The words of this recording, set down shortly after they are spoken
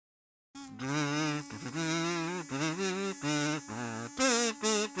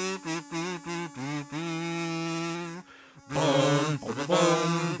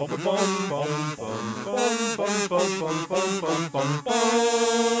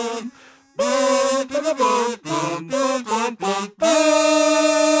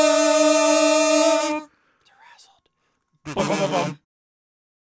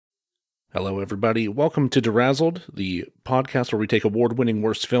Hello, everybody. Welcome to Derazzled, the podcast where we take award-winning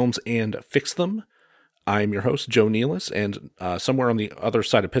worst films and fix them. I'm your host, Joe Nealis, and somewhere on the other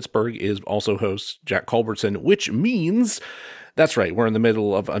side of Pittsburgh is also host Jack Culbertson, which means, that's right, we're in the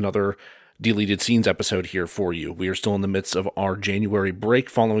middle of another deleted scenes episode here for you. We are still in the midst of our January break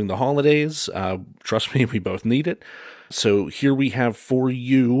following the holidays. Trust me, we both need it. So here we have for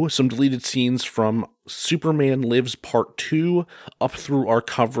you some deleted scenes from Superman Lives Part 2 up through our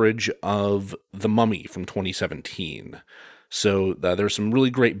coverage of The Mummy from 2017. So there's some really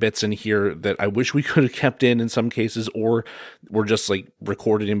great bits in here that I wish we could have kept in some cases, or were just like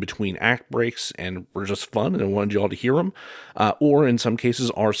recorded in between act breaks and were just fun and I wanted you all to hear them. Or in some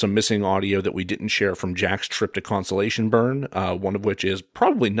cases are some missing audio that we didn't share from Jack's trip to Consolation Burn, one of which is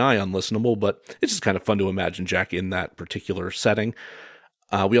probably nigh unlistenable, but it's just kind of fun to imagine Jack in that particular setting.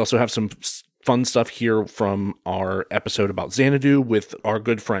 We also have some fun stuff here from our episode about Xanadu with our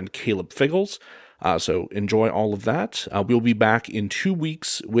good friend Caleb Figgles. So enjoy all of that. We'll be back in 2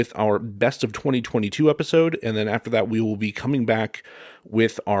 weeks with our best of 2022 episode. And then after that, we will be coming back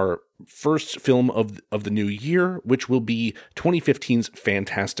with our first film of the new year, which will be 2015's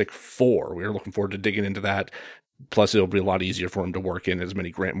Fantastic Four. We are looking forward to digging into that. Plus, it'll be a lot easier for him to work in as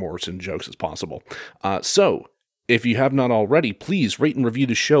many Grant Morrison jokes as possible. So if you have not already, please rate and review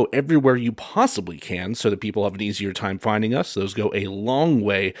the show everywhere you possibly can so that people have an easier time finding us. Those go a long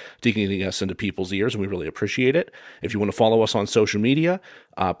way to getting us into people's ears, and we really appreciate it. If you want to follow us on social media,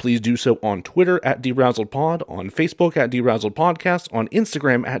 please do so on Twitter at DerazzledPod, on Facebook at DerazzledPodcast, on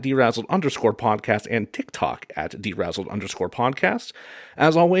Instagram at Derazzled_podcast, and TikTok at Derazzled_podcast.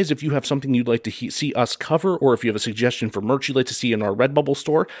 As always, if you have something you'd like to see us cover, or if you have a suggestion for merch you'd like to see in our Redbubble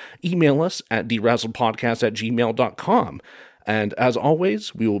store, email us at DerazzledPodcast@gmail.com. And as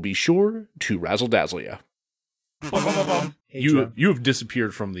always, we will be sure to razzle-dazzle you. You have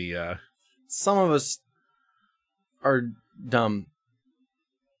disappeared from the... Some of us are dumb.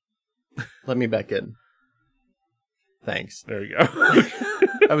 Let me back in. Thanks. There you go.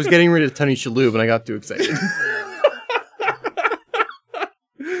 I was getting rid of Tony Shalhoub and I got too excited.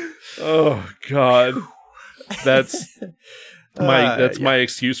 Oh, God. That's my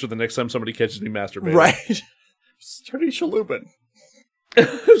excuse for the next time somebody catches me masturbating. Right. Tony Shalhoub. I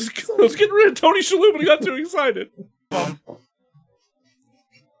was getting rid of Tony Shalhoub and I got too excited.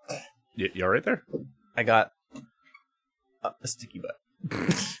 You all right there? I got a sticky butt.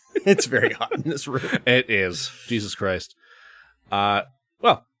 It's very hot in this room. It is. Jesus Christ.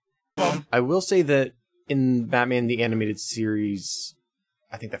 Well. I will say that in Batman the Animated Series,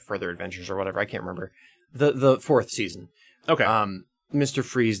 I think the Further Adventures or whatever, I can't remember, the fourth season. Okay. Mr.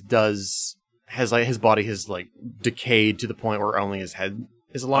 Freeze has his body has like decayed to the point where only his head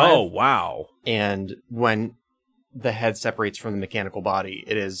is alive. Oh, wow. And when the head separates from the mechanical body,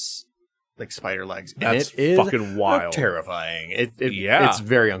 it is like spider legs. That's and it fucking is wild. Terrifying. Yeah. It's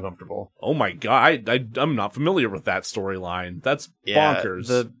very uncomfortable. Oh my God. I'm not familiar with that storyline. That's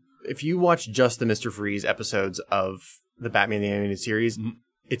bonkers. If you watch just the Mr. Freeze episodes of the Batman the Animated Series,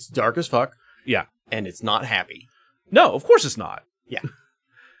 it's dark as fuck. Yeah. And it's not happy. No, of course it's not. Yeah.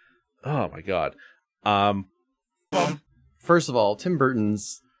 Oh my God. First of all, Tim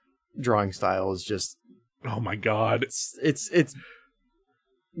Burton's drawing style is just... Oh my God. It's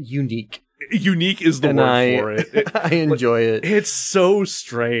unique. Unique is the word for it. I enjoy it. It's so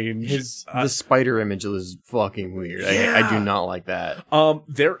strange. The spider image is fucking weird. Yeah. I do not like that.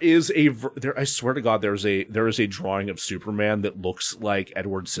 There is I swear to God, there is a drawing of Superman that looks like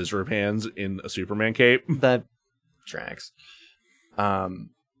Edward Scissorhands in a Superman cape. That tracks. Oh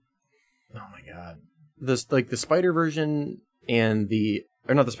my God. The spider version and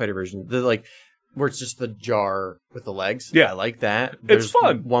not the spider version, where it's just the jar with the legs. Yeah. I like that. It's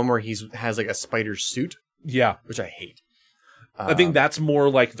fun. One where has like a spider suit. Yeah. Which I hate. I think that's more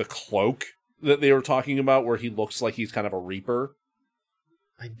like the cloak that they were talking about, where he looks like he's kind of a reaper.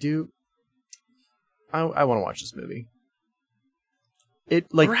 I do. I want to watch this movie.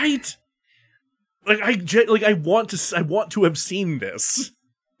 It like right. I want to have seen this.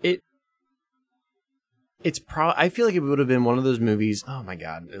 I feel like it would have been one of those movies. Oh my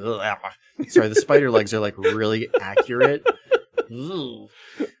God. Sorry, the spider legs are like really accurate.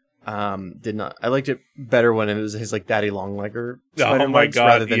 Did not. I liked it better when it was his like daddy longlegger. Oh my God,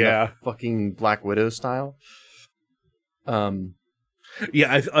 rather than yeah. the fucking Black Widow style.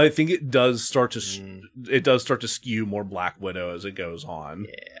 Yeah, I think it does start to skew more Black Widow as it goes on.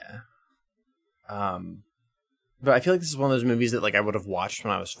 Yeah. But I feel like this is one of those movies that like I would have watched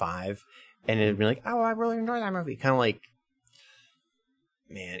when I was 5, and it'd be like, oh, I really enjoyed that movie. Kind of like,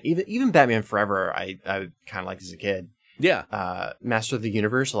 man, even Batman Forever, I kind of liked as a kid. Yeah. Master of the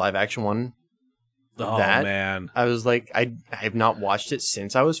Universe, a live action one. Oh that, man, I was like, I have not watched it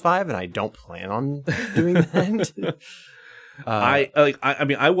since I was 5, and I don't plan on doing that. I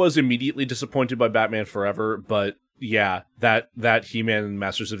mean, I was immediately disappointed by Batman Forever, but yeah, that He-Man and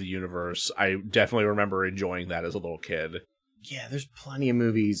Masters of the Universe, I definitely remember enjoying that as a little kid. Yeah, there's plenty of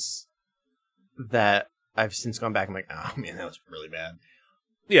movies that I've since gone back and I'm like, oh man, that was really bad.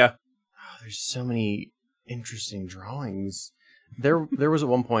 Yeah. Oh, there's so many interesting drawings. There was at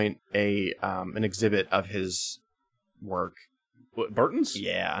one point an exhibit of his work. What, Burton's?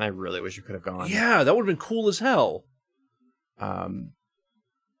 Yeah, and I really wish you could have gone. Yeah, that would have been cool as hell.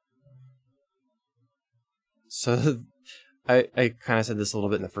 So I kind of said this a little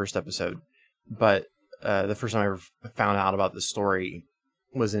bit in the first episode, but the first time I ever found out about this story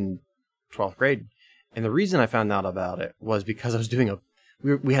was in 12th grade. And the reason I found out about it was because I was doing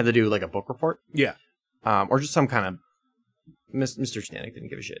we had to do like a book report. Yeah. Or just some kind of, Mr. Stanek didn't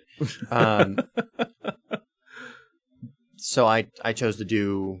give a shit. So I chose to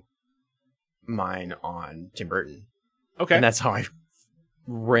do mine on Tim Burton. Okay. And that's how I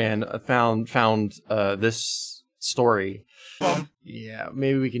found this story. Yeah,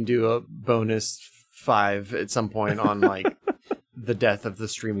 maybe we can do a bonus 5 at some point on like the death of the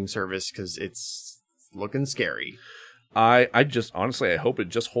streaming service, because it's looking scary. I just honestly, I hope it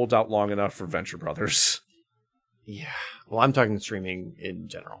just holds out long enough for Venture Brothers. Yeah. Well, I'm talking streaming in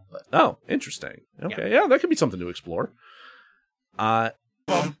general. But oh, interesting. Okay, yeah, that could be something to explore. I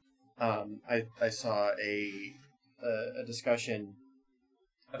saw a discussion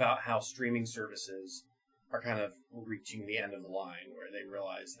about how streaming services are kind of reaching the end of the line, where they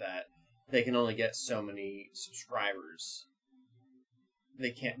realize that they can only get so many subscribers.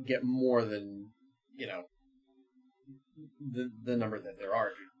 They can't get more than, the number that there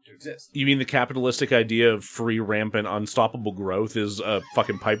are to exist. You mean the capitalistic idea of free, rampant, unstoppable growth is a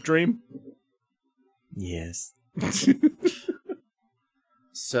fucking pipe dream? Yes.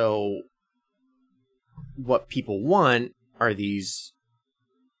 So, what people want are these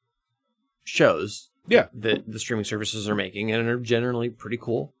shows that the streaming services are making, and are generally pretty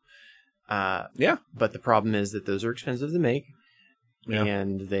cool. Yeah. But the problem is that those are expensive to make,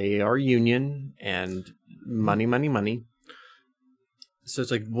 and they are union, and money. So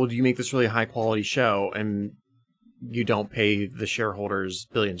it's like, well, do you make this really high quality show and you don't pay the shareholders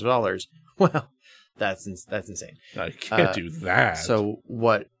billions of dollars? Well, that's insane. I can't do that. So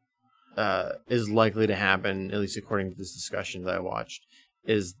what is likely to happen, at least according to this discussion that I watched,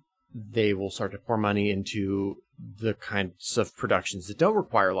 is they will start to pour money into the kinds of productions that don't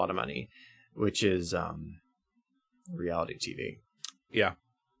require a lot of money, which is reality TV. Yeah.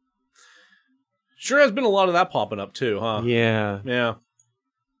 Sure has been a lot of that popping up too, huh? Yeah. Yeah.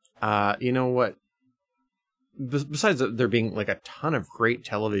 You know what? Besides there being like a ton of great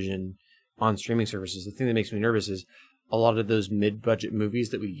television on streaming services, the thing that makes me nervous is a lot of those mid-budget movies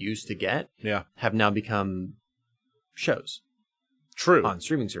that we used to get have now become shows. True. On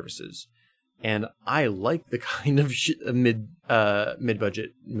streaming services. And I like the kind of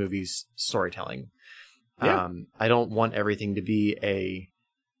mid-budget movies storytelling. Yeah. I don't want everything to be a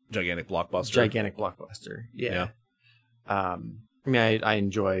gigantic blockbuster. Yeah. I mean, I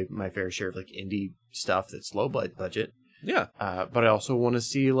enjoy my fair share of like indie stuff that's low budget. Yeah. But I also want to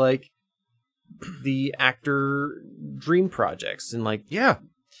see like the actor dream projects and like,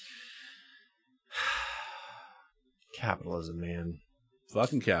 capitalism, man.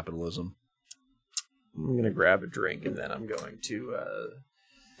 Fucking capitalism. I'm going to grab a drink and then I'm going to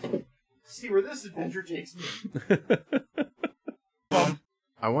see where this adventure takes me.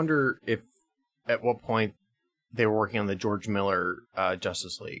 I wonder if at what point they were working on the George Miller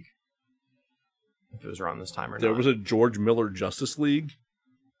Justice League. If it was around this time or not. There was a George Miller Justice League?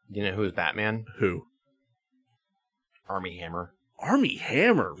 You know who was Batman? Who? Armie Hammer. Armie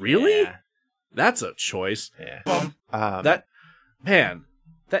Hammer? Really? Yeah. That's a choice. Yeah.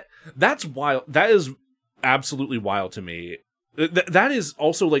 That's wild. That is absolutely wild to me. That is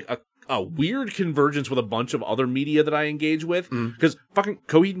also like a weird convergence with a bunch of other media that I engage with, because fucking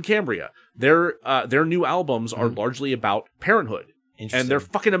Coheed and Cambria, their new albums are largely about parenthood, and they're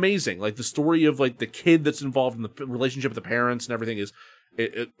fucking amazing. Like the story of like the kid that's involved in the relationship with the parents and everything is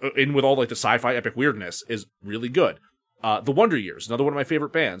in with all like the sci-fi epic weirdness, is really good. The Wonder Years, another one of my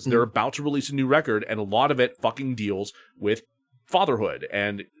favorite bands. They're about to release a new record, and a lot of it fucking deals with fatherhood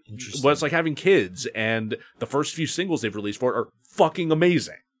and what it's like having kids. And the first few singles they've released for it are fucking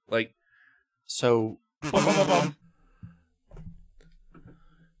amazing. Like, So,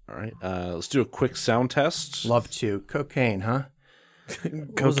 all right, let's do a quick sound test. love to. Cocaine, huh? What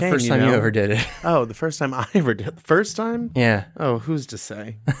was the Cocaine, first time you ever did it? Oh, the first time I ever did. The first time? Yeah. Oh, who's to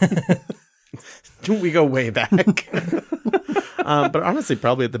say? We go way back. But honestly,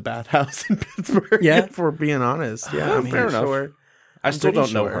 probably at the bathhouse in Pittsburgh. Yeah? If we're being honest. Yeah, I'm fair enough. Sure. I still pretty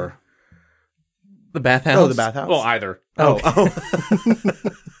don't know sure. her. The bathhouse? Oh, the bathhouse? Well, either. Oh.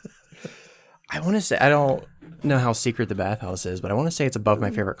 I want to say, I don't know how secret the bathhouse is, but I want to say it's above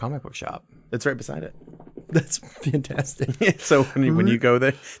my favorite comic book shop. It's right beside it. That's fantastic. So when you go there,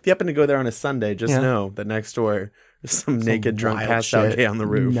 if you happen to go there on a Sunday, just Yeah. know that next door there's some naked drunk wild passed out shit. gay on the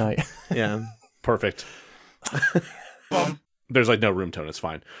roof. Yeah. Perfect. There's like no room tone. It's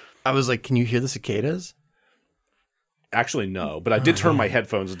fine. I was like, can you hear the cicadas? Actually, no, but I did turn my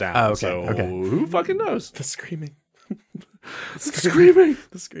headphones down. Oh, okay, So okay. who fucking knows? The screaming. Screaming.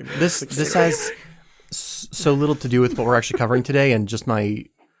 The screaming. This has so little to do with what we're actually covering today, and just my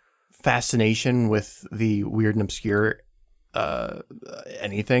fascination with the weird and obscure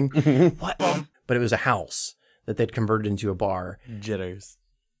anything. What? But it was a house that they'd converted into a bar. Jitters.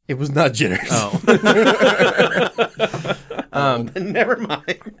 It was not Jitters. Oh. Never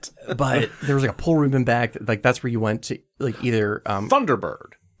mind. But there was like a pool room in back. Like that's where you went to like either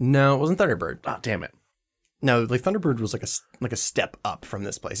Thunderbird. no, it wasn't Thunderbird. Oh, damn it. No, like Thunderbird was like a step up from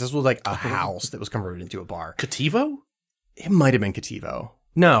this place. This was like a house that was converted into a bar. Cativo? It might have been Cativo.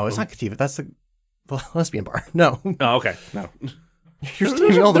 No, it's not Cativo. That's the lesbian bar. No, Oh, okay. No. you're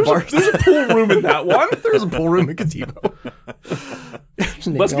naming all the bars. There's a pool room in that one. There's a pool room in Cativo.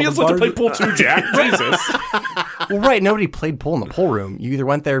 Lesbians like to play pool too, Jack. Jesus. Well, right. Nobody played pool in the pool room. You either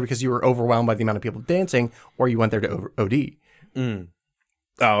went there because you were overwhelmed by the amount of people dancing, or you went there to OD.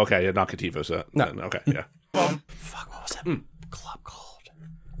 Oh, okay. Yeah, not Cativo. So No. okay. Yeah. Fuck, what was that club called?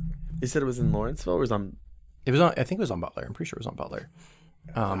 You said it was in Lawrenceville or was on It was on. I think it was on Butler. I'm pretty sure it was on Butler.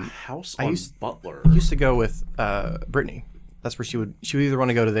 House I on used- Butler. I used to go with Brittany. That's where she would either want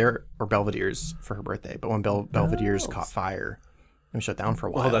to go to there or Belvedere's for her birthday. But when Belvedere's caught fire and shut down for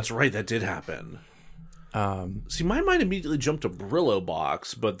a while. Oh, that's right. That did happen. See, my mind immediately jumped to Brillo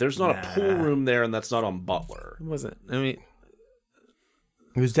Box, but there's not a pool room there, and that's not on Butler. was it? I mean,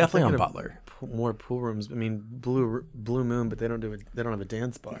 it was definitely on thinking of- Butler. more pool rooms. I mean, Blue Moon, but they don't have a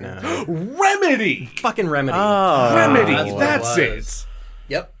dance bar. Remedy. Fucking Remedy. Remedy. that's what That's it it. was.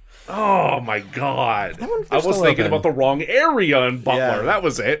 Yep. Oh my god. wonder if I they're was still thinking open. about the wrong area in Butler. Yeah. That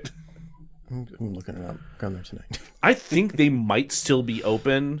was it. I'm looking it up. Going there tonight. I think they might still be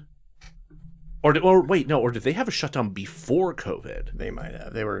open. Or did they have a shutdown before COVID? They might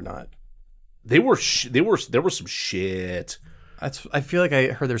have. They were not. There was some shit. I feel like I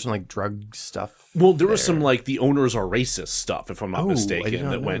heard there's some like drug stuff. Well, there was some like the owners are racist stuff, if I'm not Oh, I mistaken, did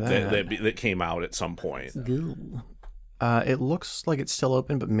not that know went that. that came out at some point. It looks like it's still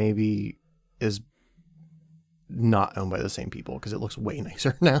open, but maybe is not owned by the same people because it looks way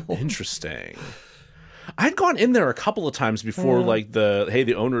nicer now. Interesting. I'd gone in there a couple of times before, like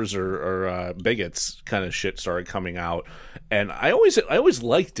the owners are bigots kind of shit started coming out, and I always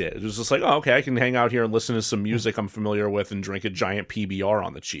liked it. It was just like, oh, okay, I can hang out here and listen to some music I'm familiar with and drink a giant PBR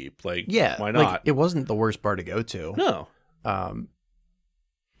on the cheap. Like, Yeah, why not? Like, it wasn't the worst bar to go to. No.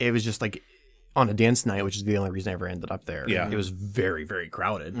 It was just like on a dance night, which is the only reason I ever ended up there. Yeah. It was very, very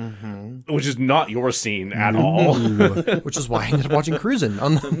crowded. Which is not your scene at all. Which is why I ended up watching Cruisin'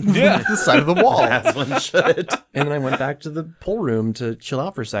 on the, Yeah. the side of the wall. That's one should. And then I went back to the pool room to chill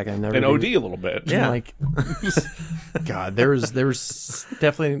out for a second. And OD a little bit. Yeah. Like, God, there was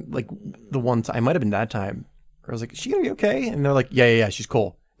definitely like the one time, it might have been that time, where I was like, is she gonna be okay? And they're like, yeah, she's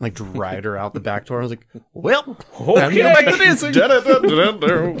cool. And like dragged her out the back door. I was like, well, time to go back to dancing.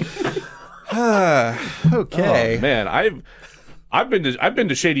 Okay. Oh, man, I've been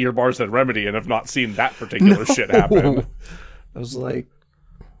to shadier bars than Remedy and have not seen that particular shit happen. I was like,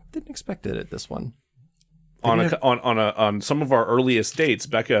 didn't expect it at this one. On some of our earliest dates,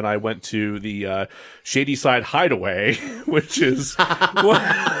 Becca and I went to the Shady Side Hideaway, which is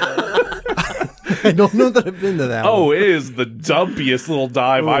I don't know that I've been to that one. oh, it is the dumpiest little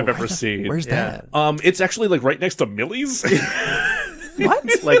dive I've ever seen. Where's that? It's actually like right next to Millie's.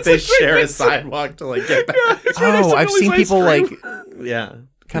 What? Like they share a sidewalk to like get back. Oh, I've seen people like Yeah.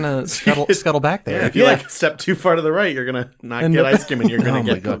 kind of scuttle back there. If you like step too far to the right, you're gonna not get ice cream and you're gonna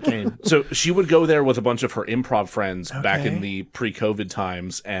get cocaine. So she would go there with a bunch of her improv friends back in the pre-COVID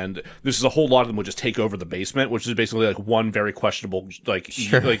times, and this is a whole lot of them would just take over the basement, which is basically like one very questionable like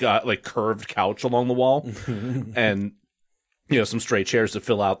curved couch along the wall, and some stray chairs to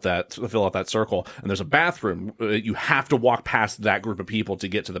fill out that circle. And there's a bathroom. You have to walk past that group of people to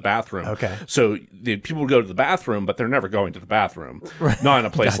get to the bathroom. Okay. So the people would go to the bathroom, but they're never going to the bathroom. Not in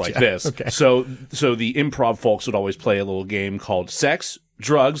a place like this. Okay. So the improv folks would always play a little game called Sex,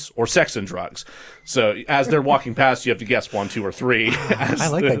 Drugs, or Sex and Drugs. So as they're walking past, you have to guess 1, 2, or 3. I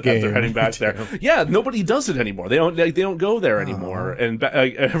like that game. As they're heading back there. Yeah, nobody does it anymore. They don't go there anymore. And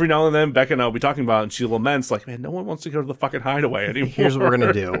every now and then, Becca and I will be talking about it, and she laments like, "Man, no one wants to go to the fucking Hideaway anymore." Here's what we're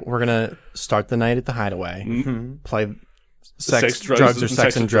gonna do. We're gonna start the night at the Hideaway. Play sex, drugs, or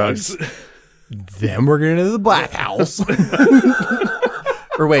sex and drugs. Then we're gonna do the Black House.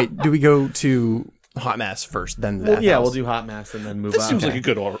 Or wait, do we go to Hot Mess first, then the Yeah, house? we'll do Hot Mess and then move This on. seems like a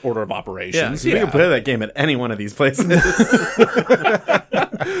good order of operations. We can play that game at any one of these places.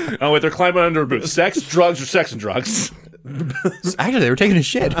 Oh, wait, they're climbing under a boot. Sex, drugs, or sex and drugs. Actually, they were taking a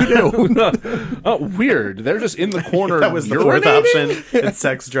shit. Who knew? Oh, weird. They're just in the corner. That was the fourth option. It's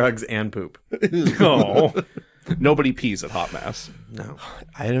sex, drugs, and poop. Oh. Nobody pees at Hot Mess. No,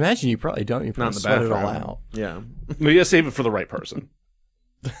 I'd imagine you probably don't. You probably not in the sweat it all bathroom. out. Yeah. You gotta save it for the right person.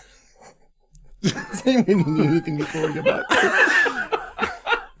 Didn't even need anything before we get back.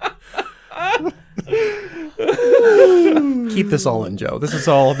 Keep this all in, Joe. This is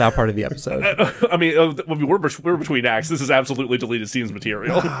all now part of the episode. I mean, we're between acts. This is absolutely deleted scenes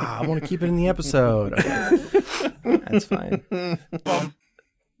material. I want to keep it in the episode. Okay. That's fine.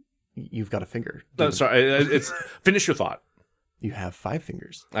 You've got a finger. No, sorry, it's finish your thought. You have 5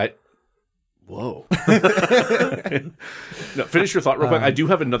 fingers. Whoa. No, finish your thought real quick. I do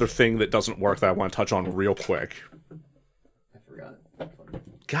have another thing that doesn't work that I want to touch on real quick. I forgot.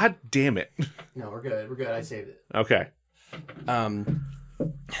 God damn it. No, we're good. We're good. I saved it. Okay.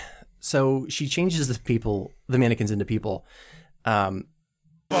 So she changes the mannequins into people. But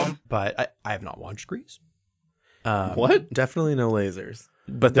I have not watched Grease. What? Definitely no lasers.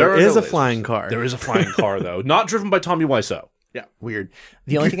 But There there are is no a lasers. flying car. There is a flying car, though. Not driven by Tommy Wiseau. Yeah. Weird.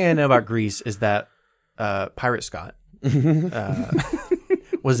 The only thing I know about Grease is that Pirate Scott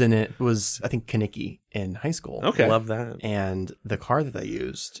was in it. Was I think Kaneki in high school. Okay. Love that. And the car that they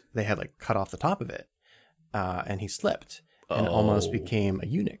used, they had like cut off the top of it, and he slipped and almost became a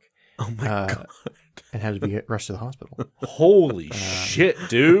eunuch. Oh my god. And had to be rushed to the hospital. Holy shit,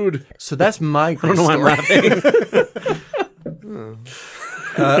 dude. So that's my Grease I don't know why I'm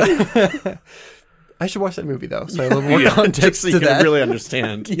story. I should watch that movie though, so I have a little more Yeah, context so to you that. can really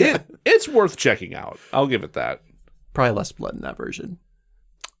understand. It's worth checking out. I'll give it that. Probably less blood in that version.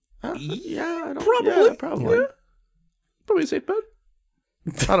 Yeah, I don't, Probably. Yeah, probably. Yeah. Probably a safe bet.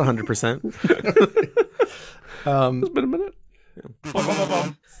 About 100%. It's been a minute.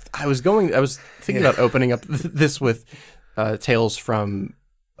 I was thinking about opening up this with tales from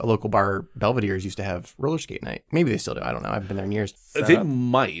a local bar. Belvedere's used to have roller skate night. Maybe they still do. I don't know. I haven't been there in years. They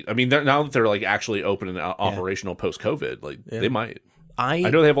might. I mean, now that they're like actually open and operational post-COVID, like they might. I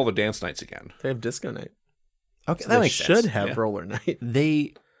know they have all the dance nights again. They have disco night. Okay, So that they makes should sense. have roller night.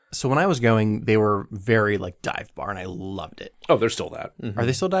 So when I was going, they were very like dive bar, and I loved it. Oh, they're still that. Are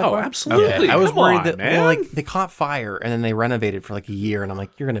they still dive Oh, bar? absolutely. Okay. I was Come worried on, that man. they caught fire and then they renovated for like a year, and I'm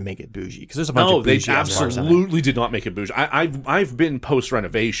like, you're gonna make it bougie because there's a bunch No, of they bougie ass bars on it. absolutely did not make it bougie. I've been post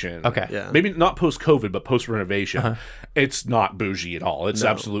renovation. Okay. Yeah. Maybe not post COVID, but post renovation. It's not bougie at all. It's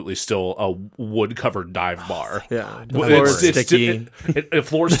absolutely still a wood covered dive bar. Yeah. The Well, floor is sticky. The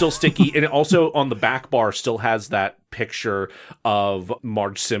floor's still sticky, and it also on the back bar still has that picture of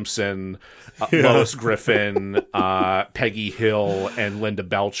Marge Simpson, Lois Griffin, Peggy Hill, and Linda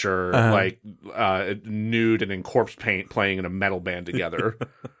Belcher, nude and in corpse paint, playing in a metal band together.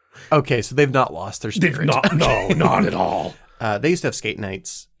 Okay, so they've not lost their spirit. No, not at all. They used to have skate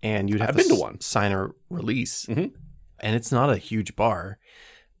nights, and you'd have I've to been to one. sign a release, and it's not a huge bar,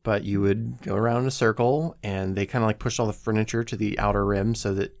 but you would go around in a circle, and they kind of like pushed all the furniture to the outer rim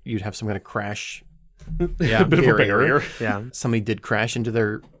so that you'd have some kind of crash. Yeah. Bit of a barrier. Yeah. Somebody did crash into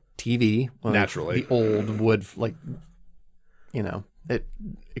their TV. Well, Naturally. the old wood, like, it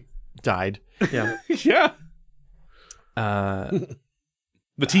died. Yeah. Yeah. Uh,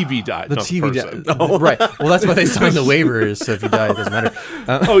 The TV died. The not TV person. died. Right. Well, that's why they signed the waivers. So if you die, it doesn't matter.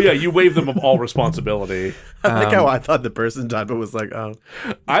 Oh yeah, you waive them of all responsibility. I like how I thought the person died, but was like, I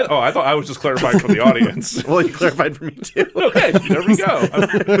thought I was just clarifying for the audience. well, you clarified for me too. Okay, there we go.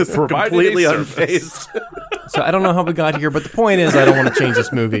 It was completely unfazed. So I don't know how we got here, but the point is, I don't want to change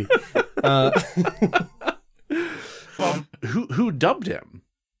this movie. Who dubbed him?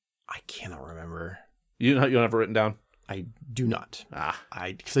 I cannot remember. You don't have it written down? I do not. Ah,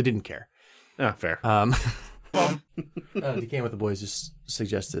 Because I didn't care. fair. DK with the Boys just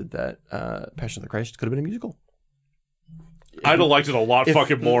suggested that Passion of the Christ could have been a musical. I'd have liked it a lot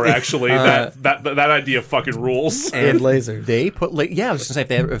fucking more, actually. That idea fucking rules. And lasers. They put I was gonna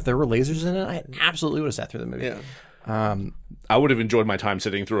say if there were lasers in it, I absolutely would have sat through the movie. Yeah. I would have enjoyed my time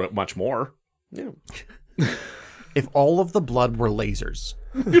sitting through it much more. Yeah. If all of the blood were lasers,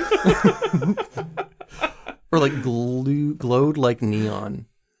 or like glowed like neon,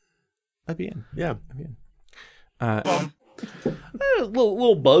 I'd be in. Yeah. I'd be in.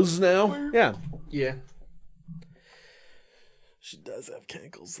 Little buzz now. Yeah. Yeah. She does have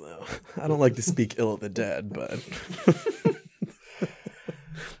cankles, though. I don't like to speak ill of the dead, but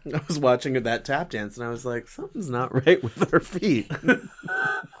I was watching that tap dance, and I was like, something's not right with her feet.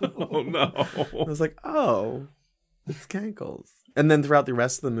 Oh no! I was like, oh, it's cankles. And then throughout the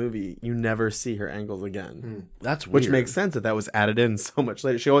rest of the movie, you never see her ankles again. That's weird. Which makes sense that was added in so much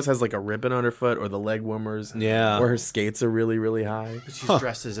later. She always has like a ribbon on her foot or the leg warmers. Yeah. Or her skates are really, really high. She's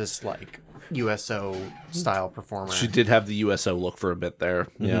dressed as this like USO style performer. She did have the USO look for a bit there.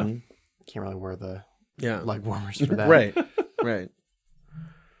 Yeah. Can't really wear the Yeah. leg warmers for that. Right. Right.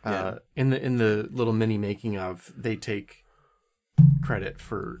 In the little mini making of, they take credit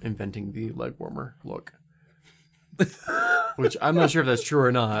for inventing the leg warmer look. Which I'm not sure if that's true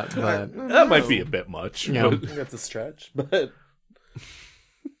or not, but That might be a bit much. Yeah. but- I think that's a stretch, but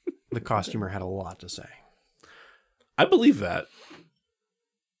the costumer had a lot to say. I believe that.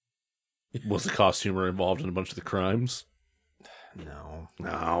 Was the costumer involved in a bunch of the crimes? No.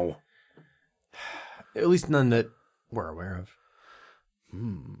 No. At least none that we're aware of.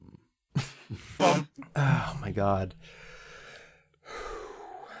 Oh my god.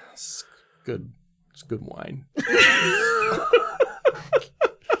 It's good. It's good wine. I'm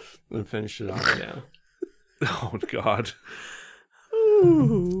gonna finish it off now. Oh God.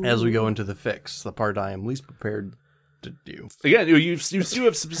 As we go into the fix, the part I am least prepared to do. Again, you do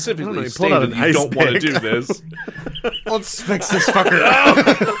have specifically you pulled out stated an that you ice don't want to pick. do this. Let's fix this fucker up.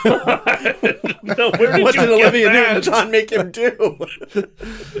 No, where did what you did get Olivia that? Newton-John make him do?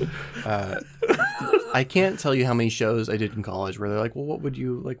 I can't tell you how many shows I did in college where they're like, well, what would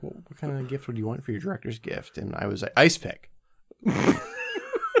you like? What kind of gift would you want for your director's gift? And I was like, ice pick.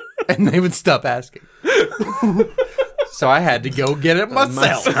 And they would stop asking. So I had to go get it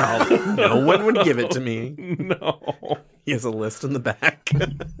myself. No one would give it to me. No. He has a list in the back.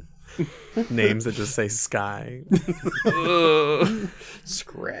 Names that just say Sky.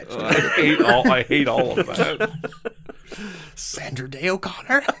 Scratch. I hate all of that. Sandra Day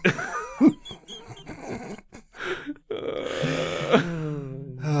O'Connor.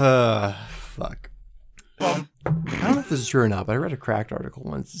 Fuck. I don't know if this is true or not, but I read a Cracked article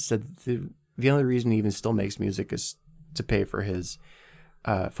once that said that the only reason he even still makes music is to pay for his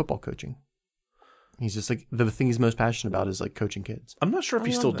football coaching. He's just like, the thing he's most passionate about is like coaching kids. I'm not sure if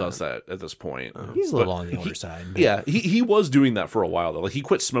he love still that. does that at this point. He's a little on the older side. but- Yeah, he was doing that for a while though. Like he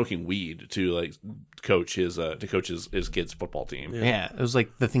quit smoking weed to like coach his kids' football team. Yeah, it was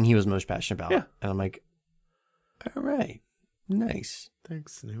like the thing he was most passionate about. Yeah. And I'm like, all right, nice.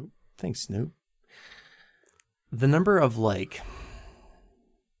 Thanks, Snoop. Thanks, Snoop. The number of like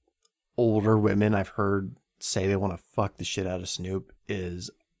older women I've heard say they want to fuck the shit out of Snoop is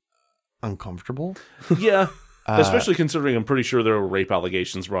uncomfortable. Yeah, especially considering I'm pretty sure there were rape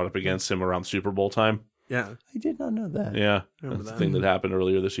allegations brought up against him around Super Bowl time. Yeah. I did not know that. Yeah, Remember that's the that. thing that happened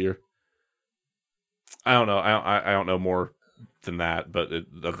earlier this year. I don't know. I don't know more than that, but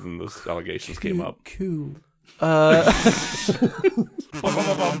other than those allegations came up. Cool.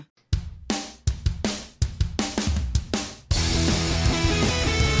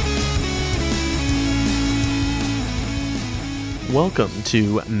 Welcome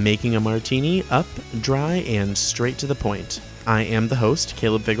to Making a Martini, up, dry, and straight to the point. I am the host,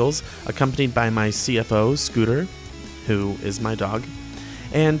 Caleb Figgles, accompanied by my CFO, Scooter, who is my dog.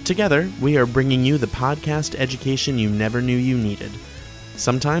 And together, we are bringing you the podcast education you never knew you needed.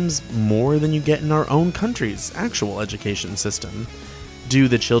 Sometimes more than you get in our own country's actual education system. Do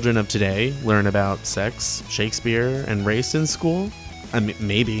the children of today learn about sex, Shakespeare, and race in school? I mean,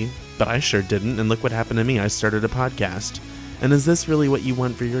 maybe, but I sure didn't, and look what happened to me. I started a podcast. And is this really what you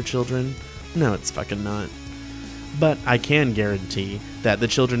want for your children? No, it's fucking not. But I can guarantee that the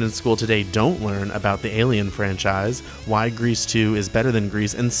children in school today don't learn about the Alien franchise, why Grease 2 is better than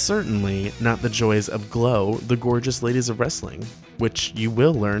Grease, and certainly not the joys of Glow, the gorgeous ladies of wrestling, which you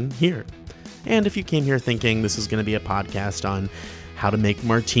will learn here. And if you came here thinking this was going to be a podcast on how to make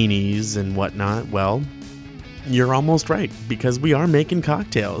martinis and whatnot, well, you're almost right, because we are making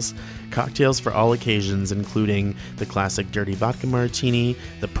cocktails. Cocktails for all occasions, including the classic Dirty Vodka Martini,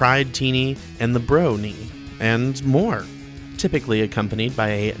 the Pride Teeny, and the Bro-ni, and more. Typically accompanied by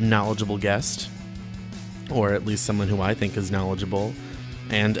a knowledgeable guest, or at least someone who I think is knowledgeable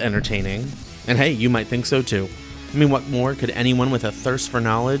and entertaining. And hey, you might think so too. I mean, what more could anyone with a thirst for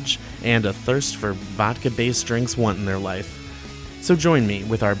knowledge and a thirst for vodka-based drinks want in their life? So join me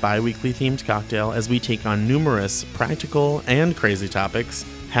with our bi-weekly themed cocktail as we take on numerous practical and crazy topics,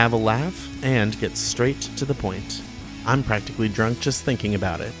 have a laugh, and get straight to the point. I'm practically drunk just thinking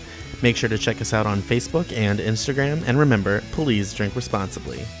about it. Make sure to check us out on Facebook and Instagram, and remember, please drink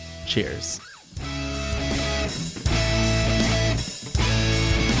responsibly. Cheers.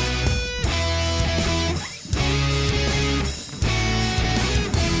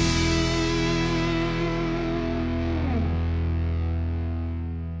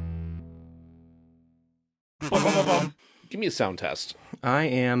 Give me a sound test. I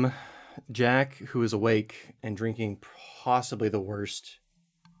am Jack, who is awake and drinking possibly the worst.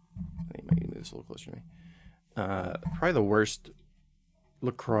 I think I might move this a little closer to me. Probably the worst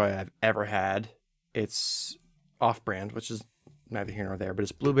LaCroix I've ever had. It's off-brand, which is neither here nor there, but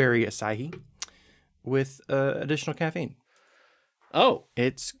it's blueberry acai with additional caffeine. Oh,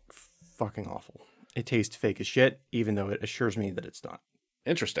 It's fucking awful. It tastes fake as shit, even though it assures me that it's not.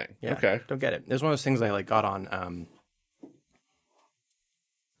 interesting. Yeah, Okay. don't get it. It's one of those things I like got on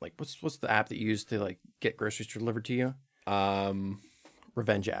like what's the app that you use to like get groceries delivered to you?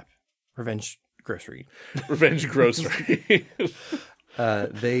 Revenge app. Revenge grocery. Revenge Grocery.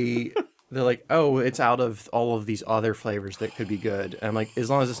 They're like, oh, it's out of all of these other flavors that could be good. And I'm like,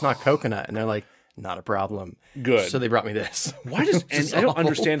 as long as it's not coconut. And they're like, not a problem. Good. So they brought me this. Why does Just I don't awful.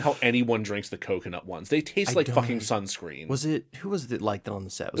 understand how anyone drinks the coconut ones. They taste like don't fucking understand. sunscreen. Who was it like that on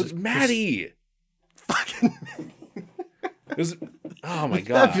the set? It was it Maddie. Fucking. It was, oh my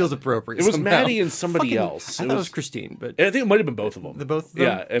god. That feels appropriate. It was somehow. Maddie and somebody Fucking- else. I It thought it was- was Christine, but I think it might have been both of them. the both of them.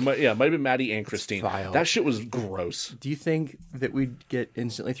 Yeah, it might have been Maddie and Christine. vile. That shit was gross. Do you think that we'd get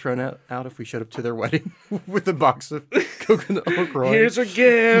instantly thrown out if we showed up to their wedding with a box of coconut LaCroix? Here's her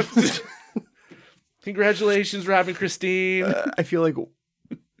gift. Congratulations for having Christine. I feel like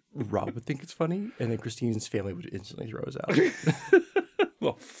Rob would think it's funny, and then Christine's family would instantly throw us out.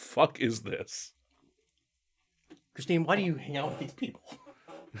 The fuck is this? Christine, why do you hang out with these people?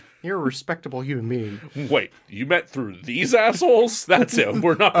 You're a respectable human being. Wait, you met through these assholes? That's it.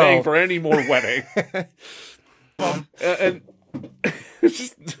 We're not paying Oh. for any more wedding. And it's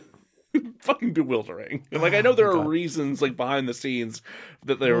just fucking bewildering. And like I know there are reasons like behind the scenes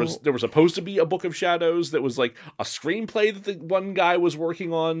that there was supposed to be a Book of Shadows that was like a screenplay that the one guy was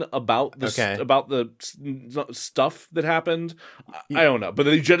working on about the stuff that happened. I don't know, but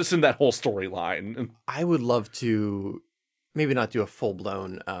they jettisoned that whole storyline. I would love to maybe not do a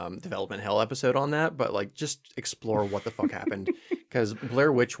full-blown development hell episode on that, but like just explore what the fuck happened. Because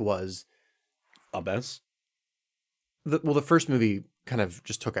Blair Witch was A mess the first movie kind of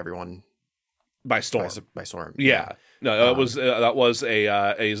just took everyone by storm. by storm. Yeah. No, that was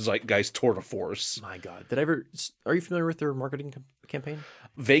a zeitgeist tour de force. My God. Are you familiar with their marketing campaign?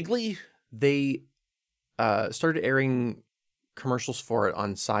 Vaguely? They started airing commercials for it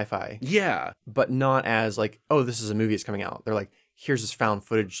on Sci-Fi, Yeah. but not as like, oh, this is a movie that's coming out. They're like, here's this found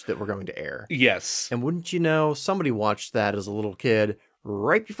footage that we're going to air. Yes. And wouldn't you know, somebody watched that as a little kid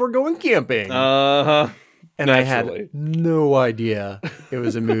right before going camping. Uh-huh. And naturally. I had no idea it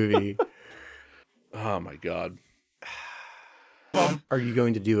was a movie. Oh my god. Are you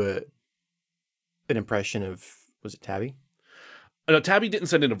going to do an impression of, was it Tabby? No, Tabby didn't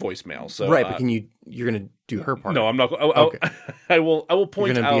send in a voicemail, so Right, but you're going to do her part. no, I'm not. Okay. I will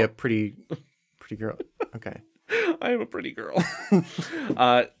point You're going to out. be a pretty girl. Okay. I am a pretty girl.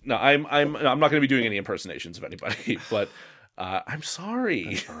 No, I'm not going to be doing any impersonations of anybody, but I'm sorry.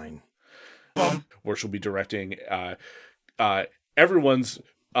 That's fine. Where she'll be directing everyone's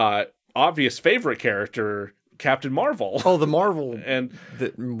obvious favorite character, Captain Marvel. Oh, the Marvel And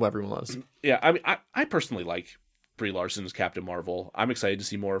that everyone loves. yeah, I mean, I personally like Brie Larson as Captain Marvel. I'm excited to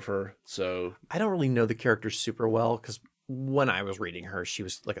see more of her. So I don't really know the character super well because when I was reading her, she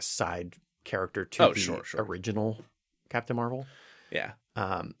was like a side character to the sure. original Captain Marvel. Yeah.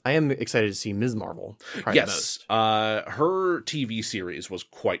 I am excited to see Ms. Marvel. Probably the most. Her TV series was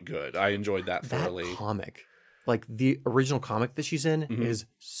quite good. I enjoyed that That thoroughly. comic, like the original comic that she's in, is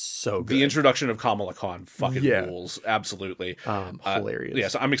so good. The introduction of Kamala Khan fucking Yeah. rules. Absolutely. Hilarious. Yeah,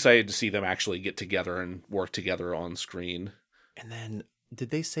 so I'm excited to see them actually get together and work together on screen. And then, did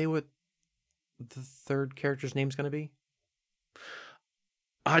they say what the third character's name's going to be?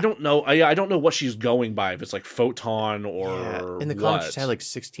 I don't know. I don't know what she's going by, if it's like Photon or In the comics, she's had like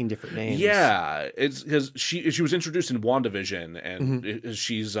 16 different names. Yeah, it's because she was introduced in WandaVision, and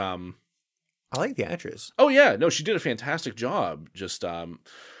she's I like the actress. Oh yeah, no, she did a fantastic job. Just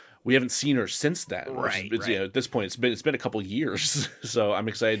we haven't seen her since then. Right, You know, at this point, it's been a couple years, so I'm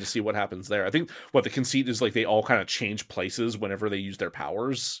excited to see what happens there. I think what the conceit is, like, they all kind of change places whenever they use their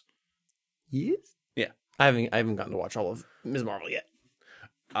powers. Yes. Yeah, I haven't gotten to watch all of Ms. Marvel yet.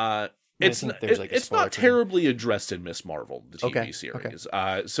 It's think not, there's, like, a it's spoiler not for me. terribly addressed in Miss Marvel, the TV series.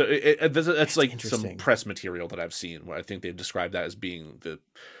 So that's like some interesting. press material that I've seen where I think they've described that as being the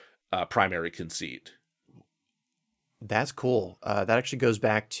primary conceit. That's cool. That actually goes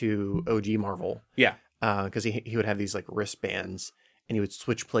back to OG Marvel. Yeah. Because he would have these like wristbands, and he would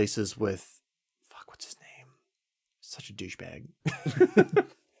switch places with, what's his name? Such a douchebag.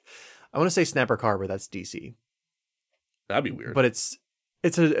 I want to say Snapper Carr, but that's DC. That'd be weird. But it's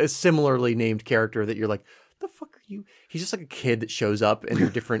a similarly named character that you're like, the fuck are you? He's just like a kid that shows up, and you're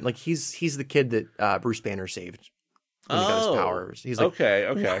different. Like he's the kid that Bruce Banner saved when he got his powers. He's like, okay.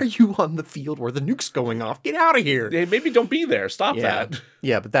 Why are you on the field where the nuke's going off? Get out of here! Hey, maybe don't be there. Stop Yeah, that.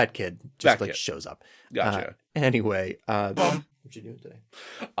 yeah. But that kid just That like kid. shows up. Gotcha. Anyway, what you doing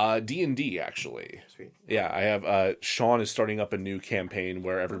today? D&D, actually. Sweet. Yeah, I have Sean is starting up a new campaign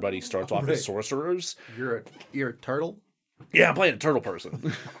where everybody starts off as sorcerers. You're a turtle. Yeah, I'm playing a turtle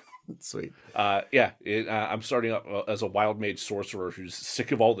person. Sweet. I'm starting up as a wild mage sorcerer who's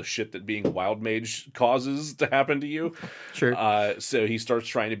sick of all the shit that being a wild mage causes to happen to you. Sure. So he starts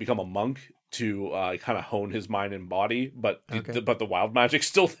trying to become a monk to kind of hone his mind and body, but the wild magic's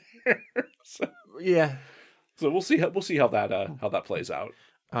still there. Yeah. So we'll see how that plays out.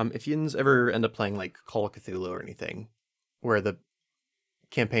 If you ever end up playing like Call of Cthulhu or anything, where the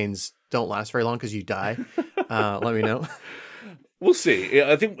campaigns don't last very long because you die, let me know. We'll see.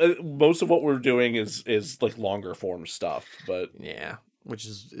 Yeah, I think most of what we're doing is like longer form stuff, but Yeah, which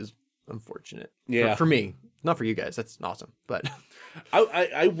is unfortunate. Yeah. For me, not for you guys. That's awesome, but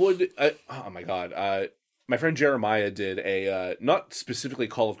I would. Oh my god. My friend Jeremiah did a not specifically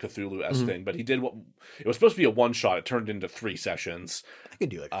Call of Cthulhu thing, but he did what it was supposed to be a one shot. It turned into 3 sessions. I could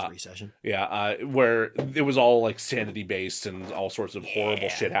do like a 3 session. Yeah, where it was all like sanity based and all sorts of horrible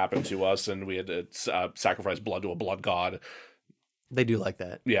shit happened to us, and we had to sacrifice blood to a blood god. They do like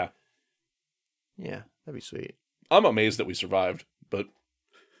that. Yeah, Yeah, that'd be sweet. I'm amazed that we survived, but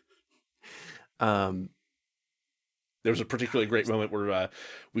there was a particularly great moment where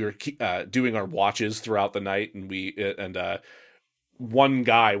we were doing our watches throughout the night, and one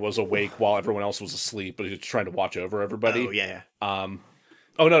guy was awake while everyone else was asleep, but he was trying to watch over everybody. Oh yeah.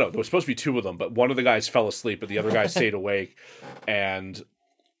 Oh no, there was supposed to be 2 of them, but one of the guys fell asleep, but the other guy stayed awake and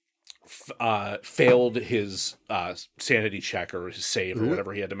failed his sanity check or his save or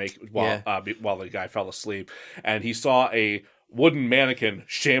whatever he had to make while the guy fell asleep, and he saw a wooden mannequin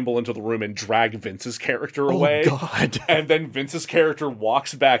shamble into the room and drag Vince's character away. Oh God. And then Vince's character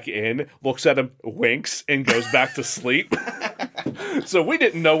walks back in, looks at him, winks, and goes back to sleep. So we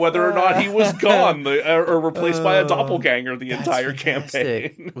didn't know whether or not he was gone or replaced by a doppelganger the entire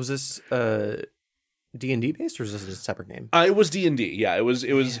campaign. Was this D&D based, or is this a separate game? It was D&D. Yeah, it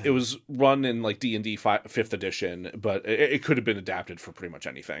was run in like D&D 5th edition, but it could have been adapted for pretty much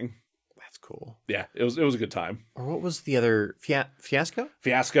anything. That's cool. Yeah, it was a good time. Or what was the other Fiasco?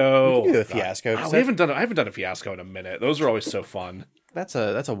 Fiasco. We can do a Fiasco. I haven't done a Fiasco in a minute. Those are always so fun. That's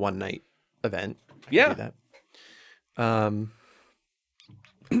a one night event. I can Yeah. do that.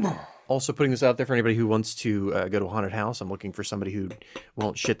 Also putting this out there for anybody who wants to go to a haunted house. I'm looking for somebody who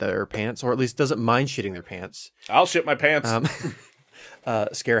won't shit their pants, or at least doesn't mind shitting their pants. I'll shit my pants.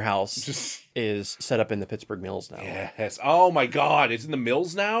 Scare House is set up in the Pittsburgh Mills now. Yes. Oh my God, it's in the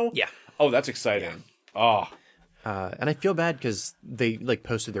Mills now? Yeah. Oh, that's exciting. Oh. And I feel bad because they like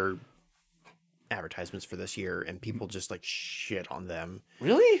posted their advertisements for this year, and people just like shit on them.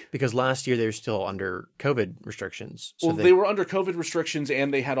 Really? Because last year they were still under COVID restrictions. So Well, they were under COVID restrictions,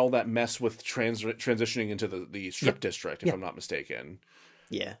 and they had all that mess with transitioning into the strip district, if I'm not mistaken.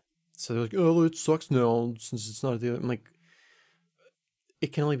 Yeah. So they're like, oh, it sucks now since it's not the. I'm like,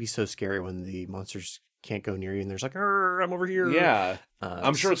 it can only be so scary when the monsters can't go near you, and there's like, I'm over here. Yeah.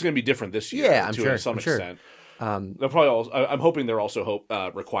 I'm sure it's going to be different this year. Yeah, I'm to sure. some I'm sure. extent. They're probably also, I'm hoping they're also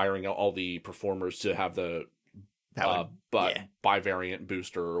requiring all the performers to have the bivariant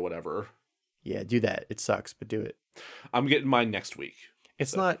booster or whatever. Yeah, do that. It sucks, but do it. I'm getting mine next week.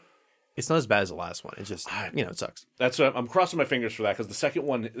 It's not as bad as the last one. It just it sucks. That's what I'm crossing my fingers for that, because the second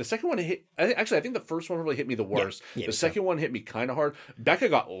one hit. I think the first one really hit me the worst. Yeah, the second one hit me kind of hard. Becca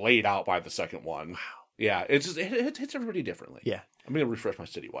got laid out by the second one. Wow. Yeah, it's just it hits everybody differently. Yeah. I'm gonna refresh my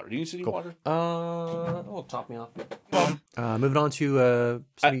city water. Do you need city water? Top me off. Moving on to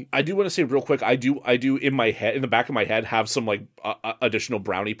I do want to say real quick. I do in the back of my head have some like additional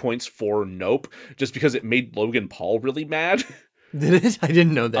brownie points for Nope, just because it made Logan Paul really mad. Did it? I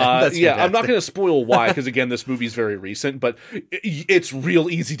didn't know that. That's yeah, fantastic. I'm not going to spoil why, because again, this movie's very recent, but it's real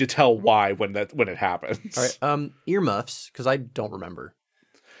easy to tell why when it happens. All right, earmuffs, because I don't remember.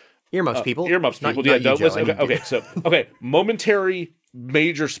 Earmuffs, people. Earmuffs, people. Not Yeah, you, Joe. Okay. Momentary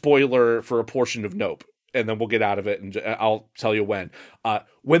major spoiler for a portion of Nope, and then we'll get out of it, and I'll tell you when.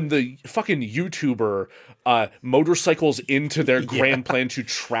 When the fucking YouTuber motorcycles into their grand plan to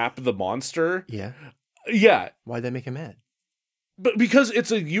trap the monster. Yeah. Yeah. Why'd that make him mad? But because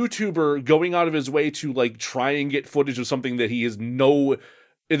it's a YouTuber going out of his way to like try and get footage of something that he has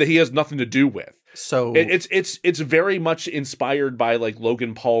nothing to do with. So it's very much inspired by like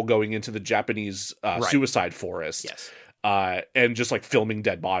Logan Paul going into the Japanese suicide forest. Yes. And just like filming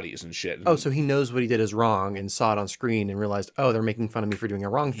dead bodies and shit. Oh, so he knows what he did is wrong and saw it on screen and realized, oh, they're making fun of me for doing a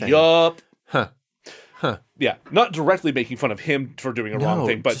wrong thing. Yup. Huh. Yeah, not directly making fun of him for doing a wrong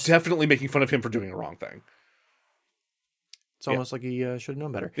thing, but just definitely making fun of him for doing a wrong thing. It's almost like he should have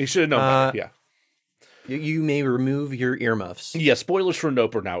known better. He should have known better, yeah. You may remove your earmuffs. Yeah, spoilers for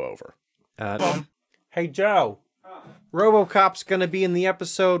Nope are now over. Hey, Joe. RoboCop's going to be in the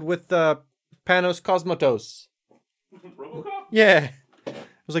episode with Panos Cosmatos. RoboCop? Yeah. I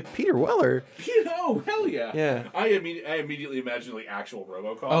was like, Peter Weller. Oh, hell yeah. Yeah. I immediately imagine like actual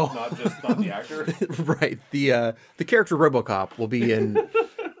RoboCop, not the actor. Right. The character RoboCop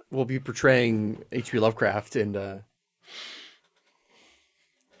will be portraying H.P. Lovecraft and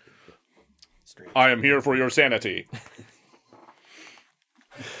I am here for your sanity.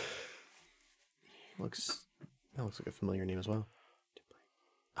 that looks like a familiar name as well.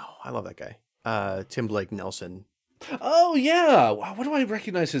 Oh, I love that guy. Tim Blake Nelson. Oh yeah. Wow, what do I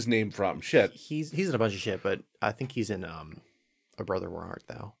recognize his name from? Shit. He's in a bunch of shit, but I think he's in A Brother Where Art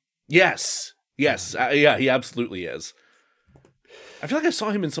Thou. Yes. Yeah, he absolutely is. I feel like I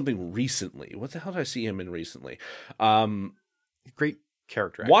saw him in something recently. What the hell did I see him in recently? Great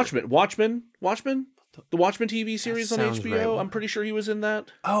character actor. Watchmen, the Watchmen TV series on HBO. Right. I'm pretty sure he was in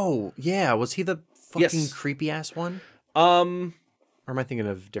that. Oh yeah, was he the fucking creepy ass one? Or am I thinking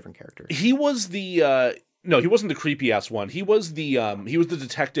of a different character? He was the no, he wasn't the creepy ass one. He was the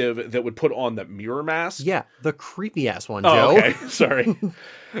detective that would put on the mirror mask. Yeah, the creepy ass one, Joe. Oh, okay. Sorry.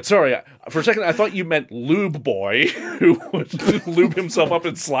 For a second, I thought you meant Lube Boy, who would lube himself up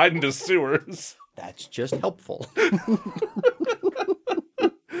and slide into sewers. That's just helpful.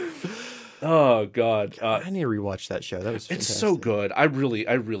 Oh God, I need to rewatch that show. That was fantastic. It's so good. I really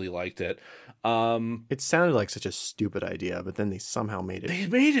liked it. It sounded like such a stupid idea, but then they somehow made it. They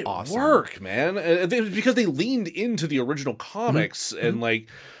made it awesome. work, man. Because they leaned into the original comics and like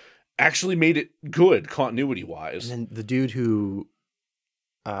actually made it good continuity wise. And then the dude who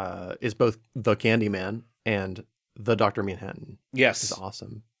is both the Candyman and the Dr. Manhattan. Yes, is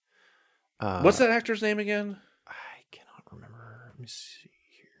awesome. What's that actor's name again? I cannot remember. Let me see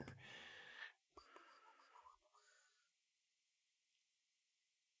here.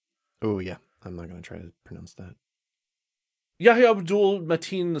 Oh yeah, I'm not gonna try to pronounce that. Yahya Abdul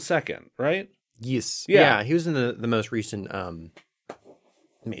Mateen II, right? Yes. Yeah. He was in the most recent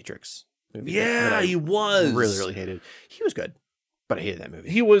Matrix movie. Yeah, that I he was. Really, really hated. He was good, but I hated that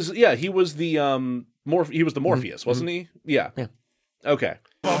movie. He was the Morpheus, wasn't he? Yeah. Yeah. Okay.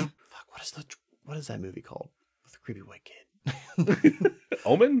 Fuck, what is that movie called? With the creepy white kid.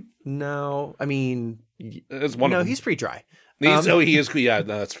 Omen? No, I mean, It's one of them. he's pretty dry. He is. Yeah,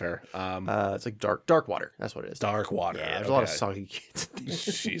 no, that's fair. It's like dark water. That's what it is. Dark Water. Yeah, there's a lot of soggy kids.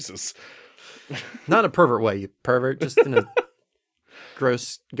 Jesus. Not in a pervert way, you pervert. Just in a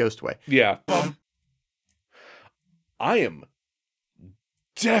gross ghost way. Yeah. I am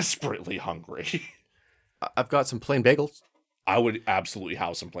desperately hungry. I've got some plain bagels. I would absolutely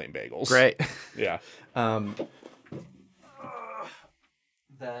have some plain bagels. Great. Yeah.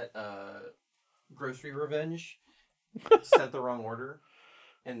 That grocery revenge set the wrong order,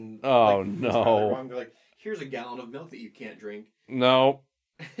 and no, like here's a gallon of milk that you can't drink. No.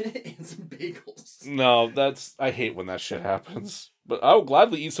 And some bagels. No, I hate when that shit happens. but I'll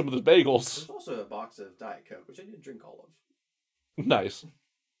gladly eat some of the bagels. There's also a box of Diet Coke, which I didn't drink all of. Nice.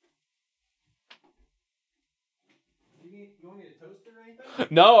 You want me to toast it or anything?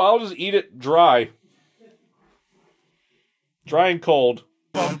 No, I'll just eat it dry. Dry and cold.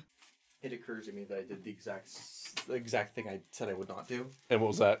 It occurs to me that I did the exact thing I said I would not do. And what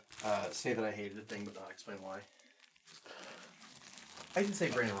was that? Say that I hated the thing, but not explain why. I didn't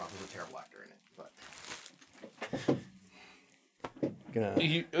say Brandon Routh was a terrible actor in it, but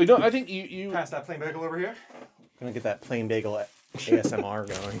I think you pass that plain bagel over here. Gonna get that plain bagel ASMR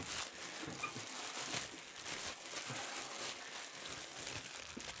going.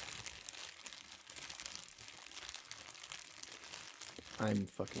 I'm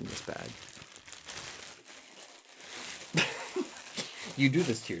fucking this bad. You do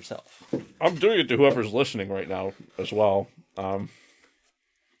this to yourself. I'm doing it to whoever's listening right now as well. I'm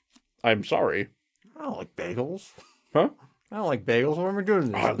sorry. I don't like bagels. Huh? I don't like bagels. Why am I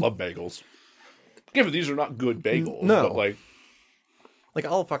doing this? I love bagels. Given these are not good bagels, No. but like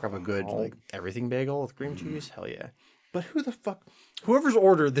I'll fuck up a good like everything bagel with cream cheese. Hell yeah. But who the fuck? Whoever's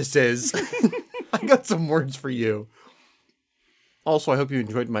order this is, I got some words for you. Also, I hope you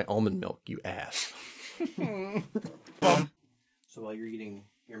enjoyed my almond milk, you ass. So while you're eating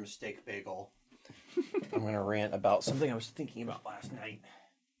your mistake bagel, I'm gonna rant about something I was thinking about last night.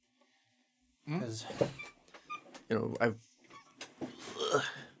 Because, I've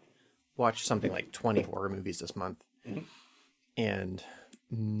watched something like 20 horror movies this month. And,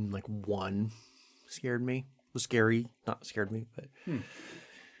 like, one scared me. Was scary. Not scared me, but...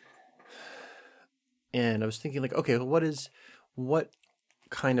 And I was thinking, like, okay, what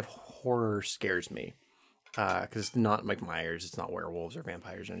kind of horror scares me? Because it's not Mike Myers, it's not werewolves or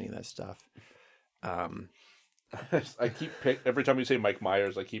vampires or any of that stuff. I keep every time you say Mike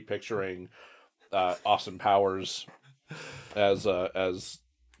Myers, I keep picturing Austin Powers as a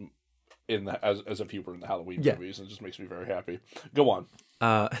viewer in the Halloween movies, and it just makes me very happy. Go on.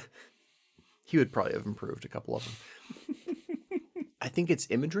 He would probably have improved a couple of them. I think it's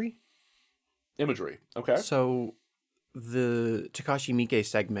imagery. Imagery. Okay. So the Takashi Miike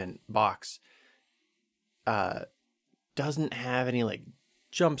segment box doesn't have any like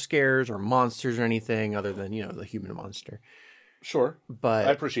jump scares or monsters or anything other than, the human monster. Sure. But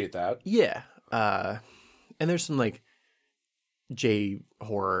I appreciate that. Yeah. And there's some like J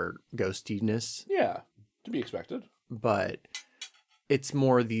horror ghostiness. Yeah. To be expected. But it's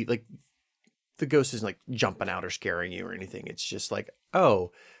more the ghost isn't like jumping out or scaring you or anything. It's just like,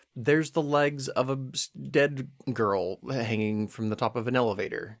 oh, there's the legs of a dead girl hanging from the top of an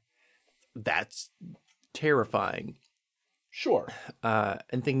elevator. That's terrifying. Sure.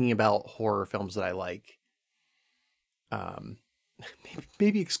 And thinking about horror films that I like,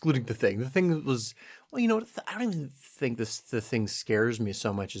 maybe excluding The Thing. The Thing was, well, I don't even think the Thing scares me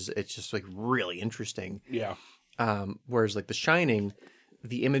so much as it's just like really interesting. Yeah. Whereas like The Shining,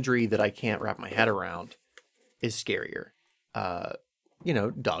 the imagery that I can't wrap my head around is scarier. Dog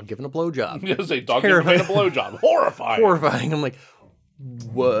giving a blowjob. You say dog giving a man a blowjob. Horrifying. Horrifying. I'm like,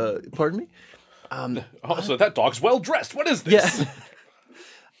 what? Pardon me? Also, that dog's well dressed. What is this?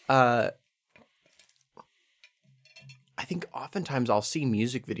 Yeah. I think oftentimes I'll see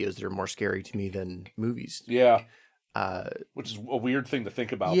music videos that are more scary to me than movies. Yeah. Which is a weird thing to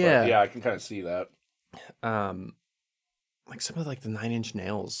think about. Yeah. But yeah, I can kind of see that. Like some of like the Nine Inch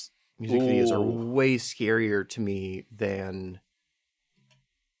Nails music videos are way scarier to me than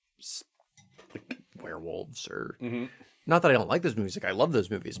werewolves or not that I don't like those movies. Like I love those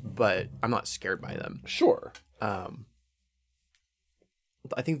movies, but I'm not scared by them. Sure. I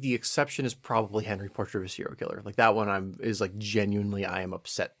think the exception is probably Henry Portrait of a Serial Killer. Like that one is like genuinely I am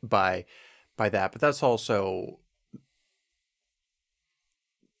upset by that, but that's also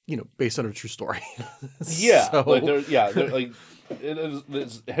based on a true story. Yeah. So...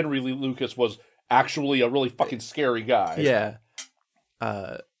 Henry Lee Lucas was actually a really fucking scary guy. Yeah.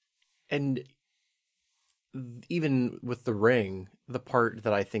 And even with The Ring, the part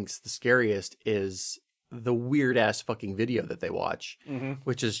that I think's the scariest is the weird ass fucking video that they watch,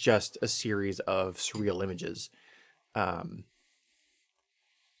 which is just a series of surreal images. And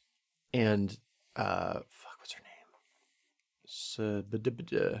what's her name?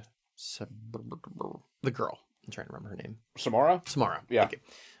 The girl. I'm trying to remember her name. Samara? Samara. Yeah. Okay.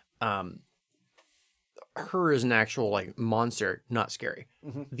 Her is an actual like monster, not scary.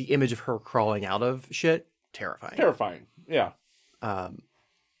 The image of her crawling out of shit, terrifying. Terrifying. Yeah. And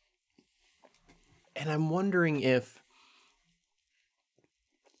I'm wondering if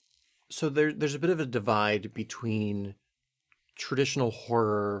there's a bit of a divide between traditional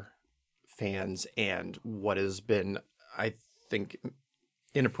horror fans and what has been, I think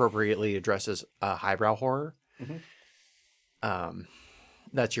inappropriately addresses highbrow horror.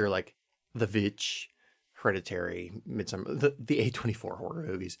 That's your like The Witch, Hereditary, Midsummer, the A24 horror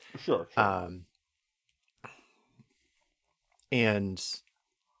movies. Sure. And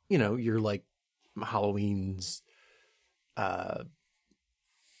you know, you're like Halloween's,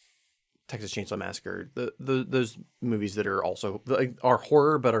 Texas Chainsaw Massacre, those movies that are also like, are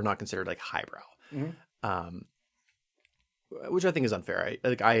horror but are not considered like highbrow, which I think is unfair.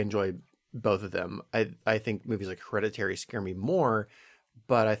 I enjoy both of them. I think movies like Hereditary scare me more,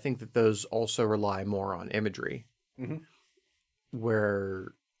 but I think that those also rely more on imagery,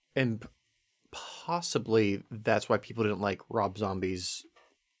 where and possibly that's why people didn't like Rob Zombie's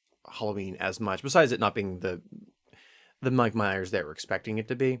Halloween as much. Besides it not being the Mike Myers they were expecting it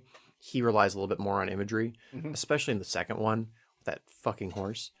to be, he relies a little bit more on imagery, especially in the second one with that fucking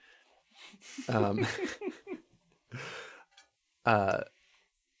horse.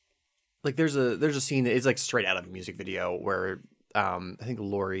 Like there's a scene that is like straight out of a music video where I think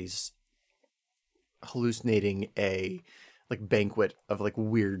Laurie's hallucinating a like banquet of like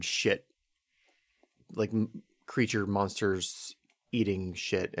weird shit, like creature monsters eating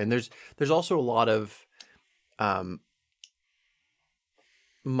shit, and there's also a lot of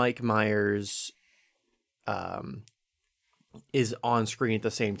Mike Myers is on screen at the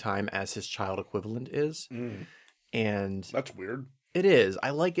same time as his child equivalent is, and That's weird. it is. I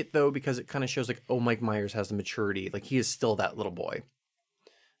like it though because it kind of shows like, oh, Mike Myers has the maturity, like he is still that little boy,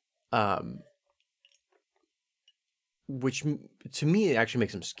 which to me it actually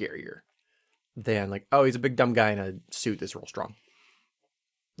makes him scarier than like, oh, he's a big dumb guy in a suit that's real strong.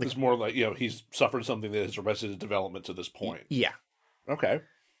 It's more like, you know, he's suffered something that has arrested his development to this point. Yeah. Okay.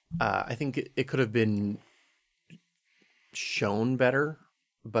 I think it could have been shown better,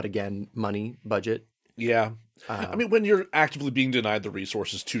 but again, money, budget. Yeah. I mean, when you're actively being denied the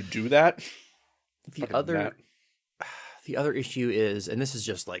resources to do that. The other issue is, and this is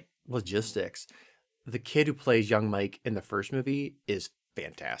just like logistics, the kid who plays young Mike in the first movie is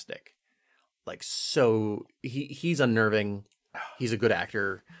fantastic. Like, so he's unnerving. He's a good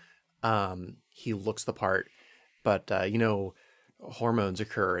actor. He looks the part, but you know, hormones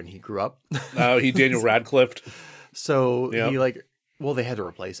occur and he grew up. Oh, he Daniel Radcliffe. So Yep. he like, well, they had to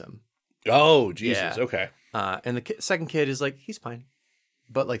replace him. Oh, Jesus. Yeah. Okay. And the second kid is like, he's fine.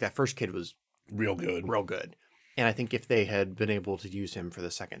 But like that first kid was Real good. real good. And I think if they had been able to use him for the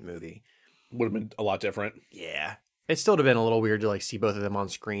second movie, Would have been a lot different. yeah, it still would have been a little weird to like see both of them on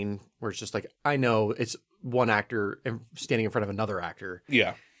screen where it's just like, I know it's one actor standing in front of another actor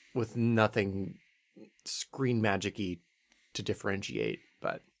Yeah. with nothing screen magic-y to differentiate.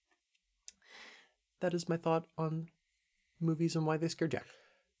 But that is my thought on movies and why they scare Jack.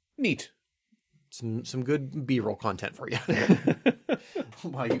 Neat. Some good B-roll content for you.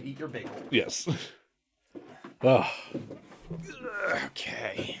 While you eat your bagel. Yes. Oh.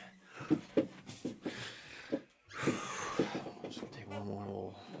 Okay. Just gonna take one more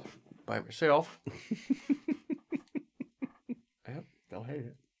little bite myself. Yep, they'll hate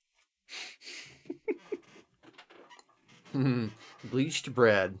it. Bleached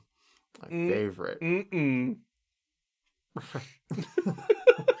bread. My favorite. Mm-mm.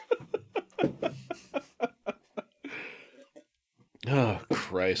 Oh,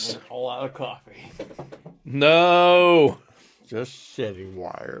 Christ. A lot of coffee. No. Just setting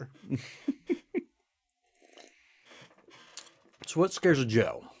wire. So what scares a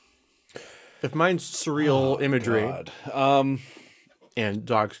Joe? If mine's surreal imagery God. and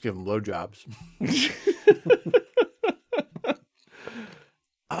dogs give him blowjobs.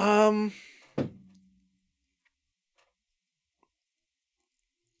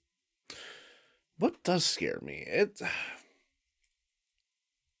 What does scare me?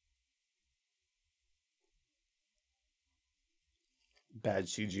 Bad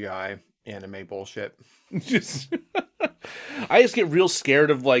CGI, anime bullshit. Just I just get real scared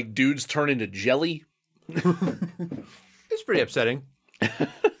of like dudes turn into jelly. It's pretty upsetting. It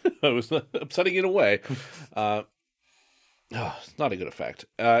was upsetting in a way. It's not a good effect.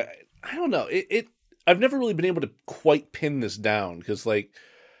 I don't know. I've never really been able to quite pin this down because, like,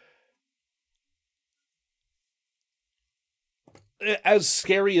 as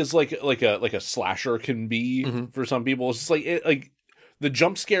scary as like a slasher can be for some people, it's just like the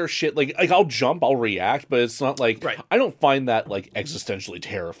jump scare shit. Like I'll jump, I'll react, but it's not like Right. I don't find that like existentially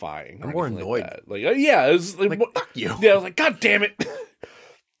terrifying. I'm or more anything annoyed. Like, that. Like yeah, it's like Fuck you. Yeah, I was like, God damn it.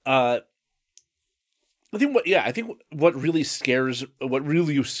 I think what really scares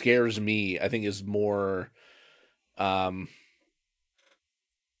me, I think, is more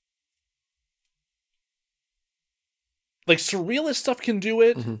like surrealist stuff can do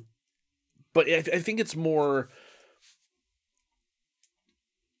it, Mm-hmm. but I think it's more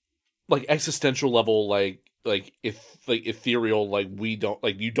like existential level, like ethereal, like we don't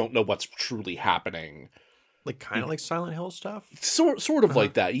like you don't know what's truly happening. Like kind of like Silent Hill stuff. Sort of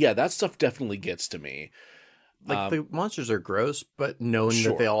like that. Yeah, that stuff definitely gets to me. Like the monsters are gross, but knowing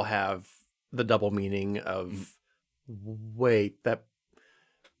Sure. that they all have the double meaning of wait, that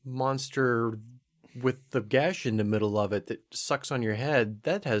monster with the gash in the middle of it that sucks on your head,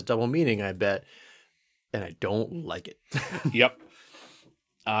 that has double meaning, I bet. And I don't like it. Yep.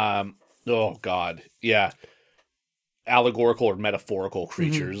 Oh God. Yeah. Allegorical or metaphorical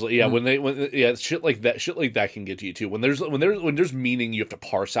creatures. Yeah. When shit like that can get to you too. When there's meaning, you have to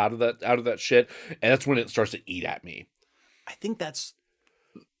parse out of that shit. And that's when it starts to eat at me. I think that's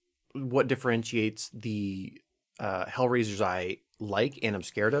what differentiates the Hellraisers I like and I'm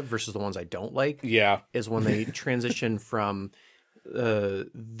scared of versus the ones I don't like. Yeah. Is when they transition from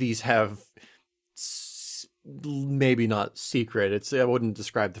these have maybe not secret. I wouldn't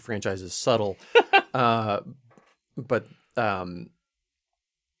describe the franchise as subtle, but a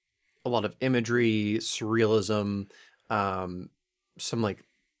lot of imagery, surrealism, some like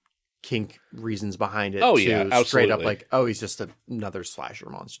kink reasons behind it. Oh, to yeah, straight up absolutely. like, oh, he's just another slasher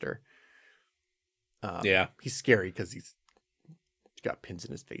monster. Yeah. He's scary because he's got pins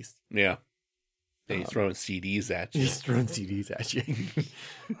in his face. Yeah. And he's throwing CDs at you. He's throwing CDs at you.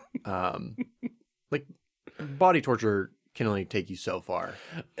 Like body torture can only take you so far.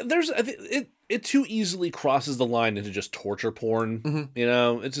 It too easily crosses the line into just torture porn. Mm-hmm. You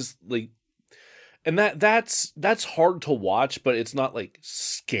know, it's just like, and that's hard to watch, but it's not like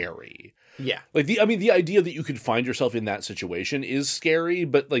scary. Yeah. Like the idea that you could find yourself in that situation is scary,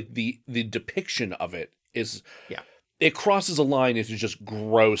 but like the depiction of it is, Yeah. it crosses a line into just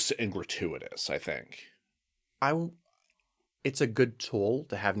gross and gratuitous, I think. It's a good tool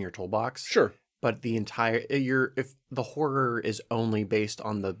to have in your toolbox. Sure. But if the horror is only based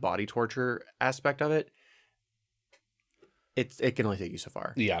on the body torture aspect of it, it can only take you so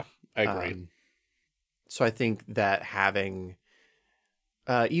far. Yeah, I agree. So I think that having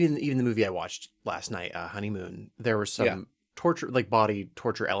even the movie I watched last night, Honeymoon, there were some torture, like body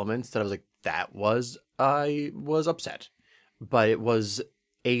torture elements that I was like, I was upset, but it was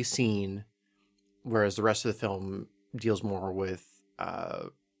a scene, whereas the rest of the film deals more with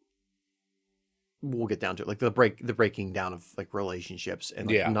we'll get down to it, like the breaking down of like relationships and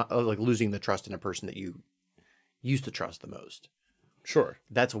like not like losing the trust in a person that you used to trust the most. Sure.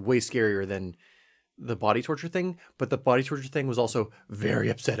 That's way scarier than the body torture thing, but the body torture thing was also very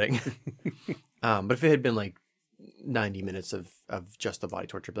upsetting. But if it had been like 90 minutes of just the body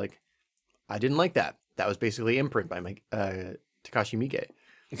torture, I'd be like, I didn't like that. That was basically Imprint by Takashi Miike.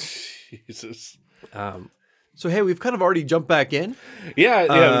 Jesus. So hey, we've kind of already jumped back in. We've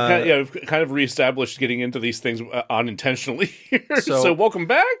kind of reestablished getting into these things unintentionally here. So welcome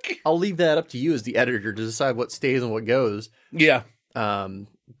back. I'll leave that up to you as the editor to decide what stays and what goes. Yeah.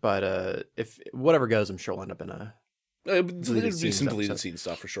 But if whatever goes, I'm sure we'll end up in a Deleted scene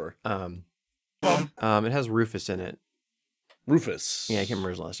stuff for sure. It has Rufus in it. Rufus. Yeah, I can't remember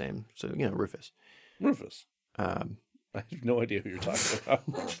his last name. So Rufus. Rufus. I have no idea who you're talking about.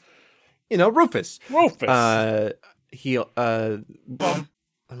 Rufus. Rufus. I'm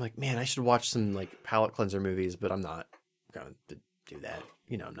like, man, I should watch some like palate cleanser movies, but I'm not going to do that.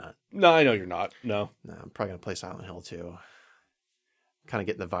 I'm not. No, I know you're not. No, I'm probably going to play Silent Hill too. Kind of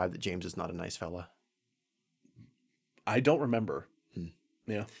getting the vibe that James is not a nice fella. I don't remember.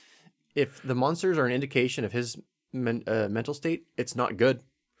 Yeah. If the monsters are an indication of his mental state, it's not good.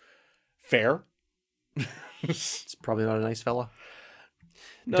 Fair. It's probably not a nice fella.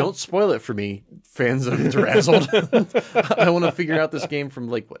 No. Don't spoil it for me, fans of Derazzled. I want to figure out this game from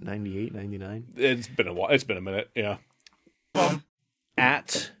 98, 99? It's been a while. It's been a minute. Yeah.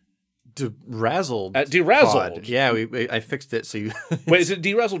 At Derazzled. At Derazzled. Pod. Yeah, I fixed it. So you. Wait, is it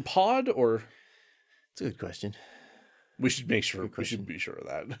Derazzled Pod or? It's a good question. We should make sure. We should be sure of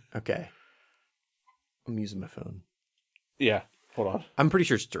that. Okay. I'm using my phone. Yeah. Hold on. I'm pretty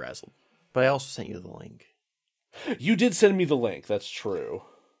sure it's Derazzled, but I also sent you the link. You did send me the link. That's true.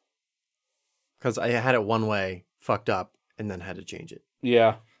 Because I had it one way, fucked up, and then had to change it.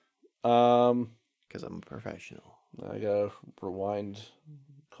 Yeah. Because I'm a professional. I gotta rewind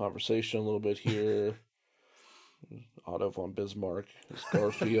conversation a little bit here. Otto von Bismarck is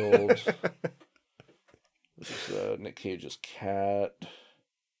Garfield. This is Nick Cage's cat.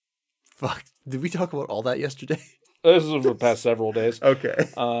 Fuck. Did we talk about all that yesterday? This is over the past several days. Okay.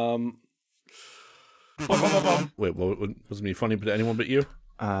 Wait, what wasn't me funny to anyone but you?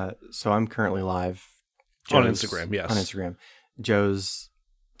 So I'm currently live On Instagram, yes. On Instagram. Joe's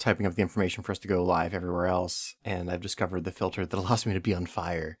typing up the information for us to go live everywhere else, and I've discovered the filter that allows me to be on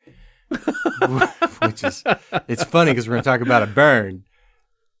fire. Which is, it's funny because we're going to talk about a burn.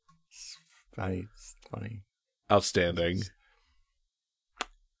 It's funny. Outstanding.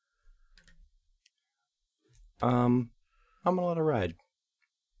 I'm going to let it ride.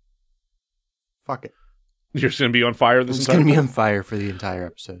 Fuck it. You're just going to be on fire this It's entire going to be on fire for the entire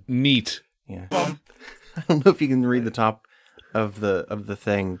episode. Neat. Yeah. I don't know if you can read the top of the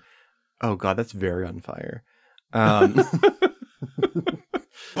thing. Oh god, that's very on fire. I've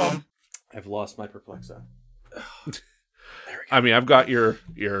lost my Perplexa. I mean, I've got your.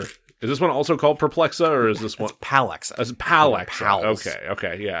 Is this one also called Perplexa, or is this one Palexa? It's Palexa? Pals.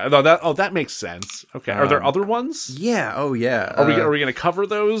 Okay, yeah. No, that makes sense. Okay, are there other ones? Yeah. Oh yeah. Are we going to cover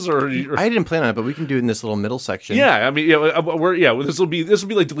those, or I didn't plan on it, but we can do it in this little middle section. Yeah, I mean, this will be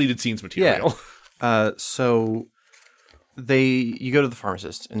like deleted scenes material. Yeah. So you go to the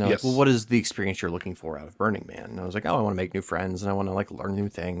pharmacist, and they're Yes. like, well, what is the experience you're looking for out of Burning Man? And I was like, oh, I want to make new friends, and I want to like learn new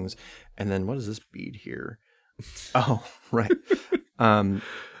things. And then what is this bead here? Oh, right.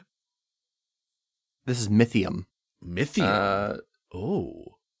 This is Mythium. Mythium.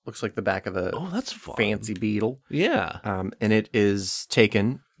 Looks like the back of a That's fun. fancy beetle. Yeah. And it is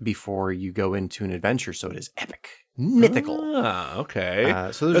taken before you go into an adventure, so it is epic, mythical. Ah,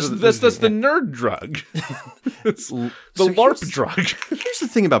 okay. So that's the nerd drug. It's the LARP drug. Here's the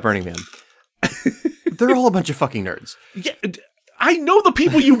thing about Burning Man. They're all a bunch of fucking nerds. Yeah, I know the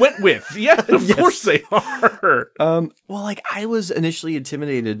people you went with. Yeah, of Yes. course they are. Well, like I was initially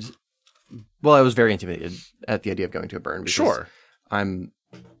intimidated. Well, I was very intimidated at the idea of going to a burn. Because Sure.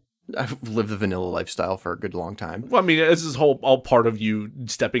 I've lived the vanilla lifestyle for a good long time. Well, I mean, this is all part of you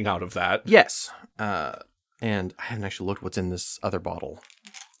stepping out of that. Yes. And I haven't actually looked what's in this other bottle.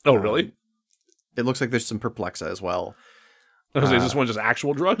 Oh, really? It looks like there's some Perplexa as well. Is this one just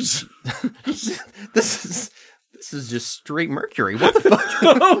actual drugs? This is just straight mercury. What the fuck?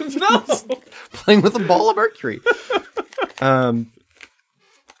 Oh, no. Playing with a ball of mercury.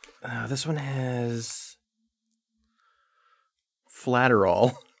 This one has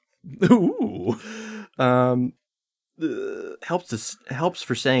Flatterall. Ooh. Helps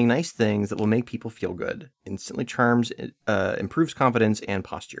for saying nice things that will make people feel good. Instantly charms, improves confidence and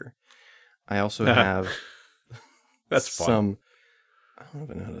posture. I also have That's fun. some. I don't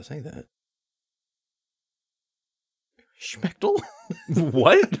even know how to say that. Schmechtel?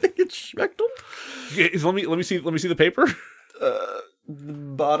 What? I think it's Schmechtel. Okay, let me see the paper. The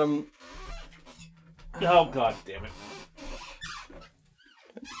bottom. Oh, god damn it.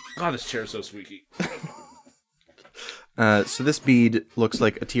 God, this chair's so squeaky. So this bead looks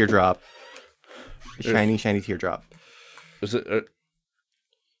like a teardrop. A shiny teardrop. Is it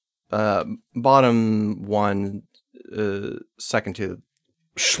Bottom one, second to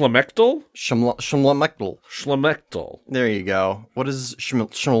Schlemectal? Schlemectal. Schlemectal. There you go. What does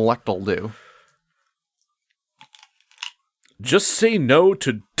Schlemectal do? Just say no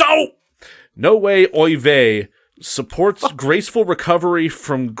to dope. No way, oy vey. Supports graceful recovery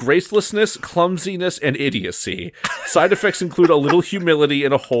from gracelessness, clumsiness, and idiocy. Side effects include a little humility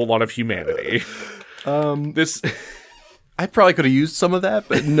and a whole lot of humanity. This I probably could have used some of that,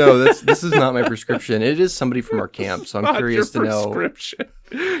 but no, this is not my prescription. It is somebody from our camp, so I'm not curious to your know. prescription.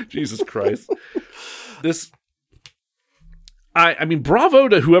 Jesus Christ. This. I mean, bravo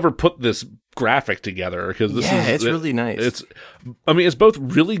to whoever put this graphic together, because It's really nice. It's both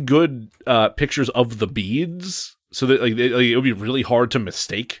really good pictures of the beads, so that it would be really hard to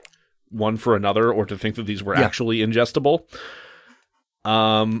mistake one for another or to think that these were actually ingestible.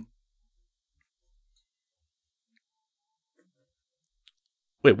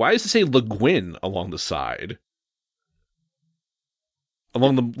 Wait, why does it say Le Guin along the side?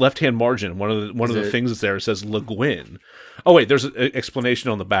 Along the left-hand margin, one of the things that's there says Le Guin. Oh wait, there's an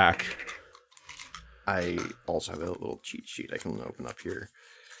explanation on the back. I also have a little cheat sheet I can open up here.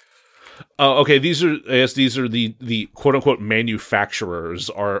 Oh, okay. These are the quote unquote manufacturers.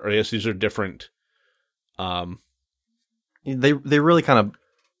 These are different. They really kind of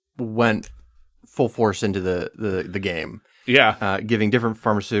went full force into the game. Yeah. Giving different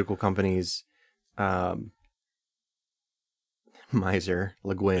pharmaceutical companies, Miser,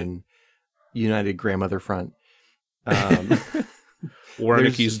 Le Guin, United Grandmother Front,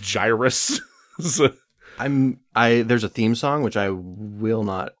 Wernicke's Gyrus. There's a theme song which I will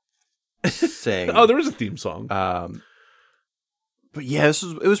not sing. Oh, there is a theme song. But yeah,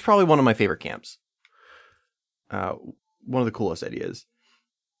 it was probably one of my favorite camps. One of the coolest ideas.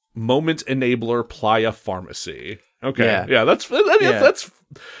 Moment Enabler Playa Pharmacy. Okay, Yeah. that's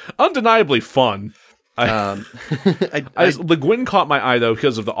undeniably fun. Le Guin caught my eye though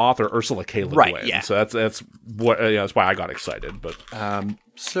because of the author Ursula K. Le Guin. Right, yeah. So that's what that's why I got excited. But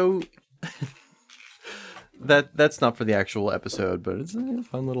so that's not for the actual episode, but it's a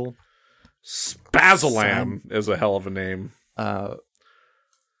fun little. Spazalam is a hell of a name. Boot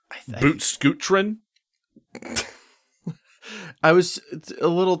Scootrin. I was a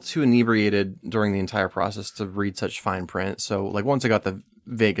little too inebriated during the entire process to read such fine print. So, like, once I got the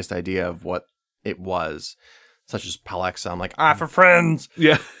vaguest idea of what it was, such as Palexa, I'm like, for friends.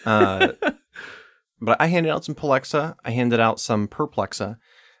 Yeah. But I handed out some Palexa. I handed out some Perplexa.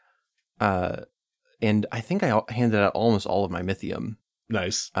 And I think I handed out almost all of my Mythium.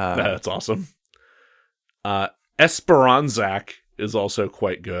 Nice. That's awesome. Esperanzac is also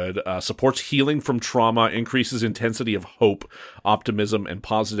quite good. Supports healing from trauma, increases intensity of hope, optimism, and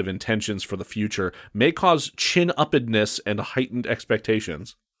positive intentions for the future. May cause chin-uppedness and heightened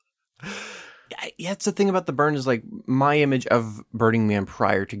expectations. Yeah, it's the thing about the burn is like my image of Burning Man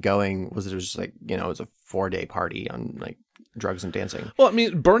prior to going was that it was just like, it was a 4-day party on like drugs and dancing. Well, I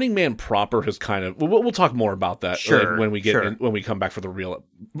mean, Burning Man proper has kind of. We'll talk more about that when we get when we come back for the real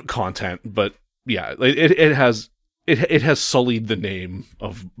content. But yeah, it has sullied the name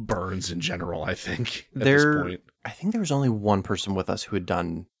of Burns in general. I think at this point, I think there was only one person with us who had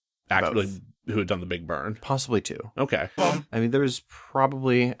done both. Who had done the big burn, possibly 2. Okay, I mean, there was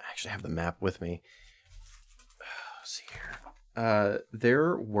probably. I actually have the map with me. Let's see here.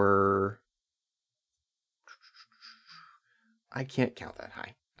 There were. I can't count that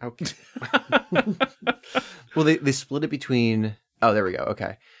high. Okay. Well, they split it between. Oh, there we go.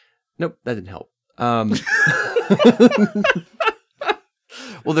 Okay. Nope, that didn't help.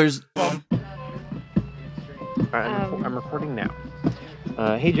 Well, there's. I'm recording now.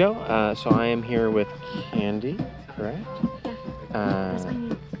 Hey, Joe. So I am here with Candy, correct?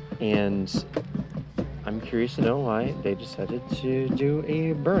 And I'm curious to know why they decided to do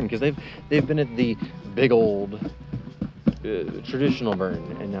a burn, because they've been at the big old. Traditional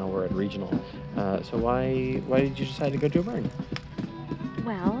burn, and now we're at regional. So why did you decide to go to a burn?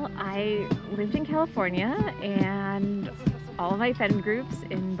 Well, I lived in California, and all of my friend groups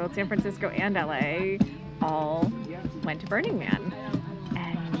in both San Francisco and LA all went to Burning Man,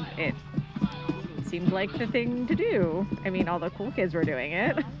 and it seemed like the thing to do. I mean, all the cool kids were doing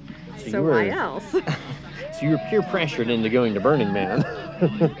it, so why else? So you were peer pressured into going to Burning Man.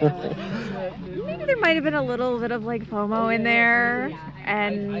 Maybe there might have been a little bit of like FOMO in there,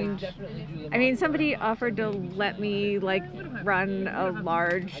 and I mean, somebody offered to let me like run a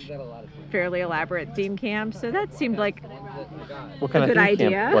large, fairly elaborate theme camp, so that seemed like what kind a good of theme idea.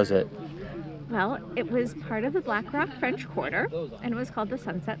 Camp was it? Well, it was part of the Black Rock French Quarter, and it was called the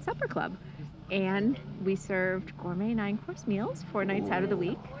Sunset Supper Club, and we served gourmet 9-course meals 4 nights out of the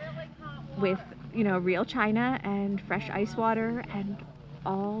week with real china and fresh ice water and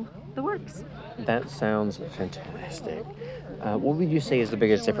all the works. That sounds fantastic. What would you say is the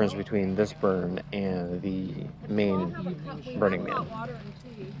biggest difference between this burn and the main Burning Man?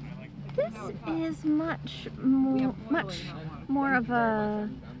 This is much more of a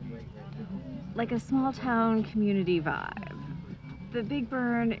small town community vibe. The big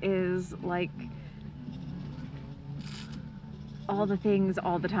burn is like all the things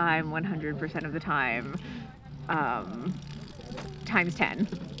all the time, 100% of the time, times 10.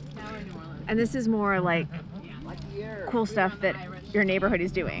 And this is more like cool stuff that your neighborhood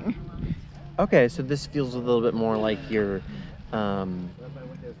is doing. Okay, so this feels a little bit more like your,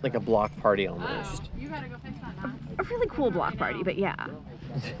 like a block party almost. A really cool block party, but yeah.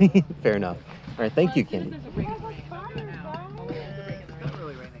 Fair enough. All right, thank you, Candy.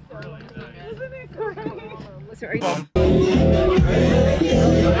 So are you...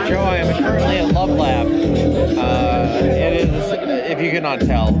 Joe, I am currently at Love Lab. It is, if you cannot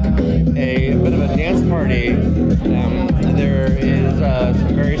tell, a bit of a dance party. There is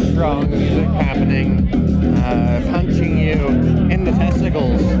some very strong music happening, punching you in the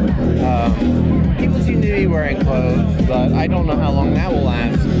testicles. People seem to be wearing clothes, but I don't know how long that will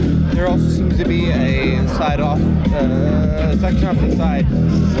last. There also seems to be a section off the side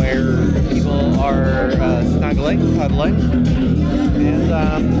where people are snuggling, cuddling, and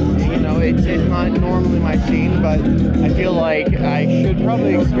it's not normally my scene, but I feel like I should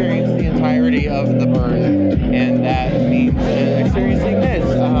probably experience the entirety of the burn, and that means experiencing this.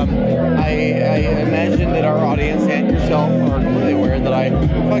 I imagine that our audience and yourself are completely aware that I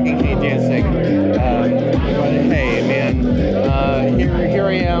fucking hate dancing, but hey, man, here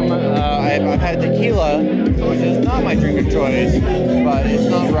I am. I've had tequila, which is not my drink of choice, but it's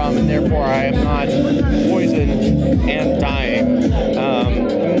not rum, and therefore I am not poisoned and dying.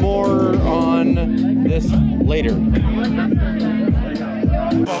 More on this later.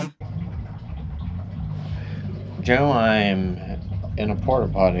 Joe, I'm in a porta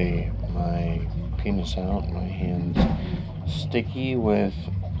potty. My penis out, my hands sticky with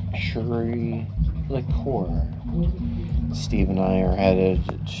sugary liqueur. Steve and I are headed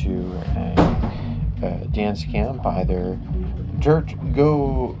to a dance camp, either Dirt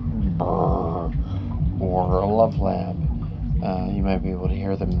Go Brr or a Love Lab. You might be able to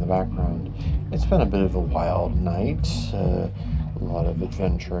hear them in the background. It's been a bit of a wild night, a lot of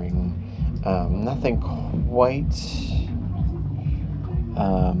adventuring. Nothing quite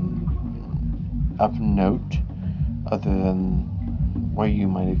of note other than what you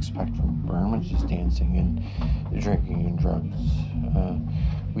might expect from Burn, which is dancing and drinking and drugs.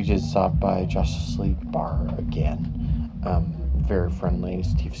 We did stop by Justice League Bar again. Very friendly.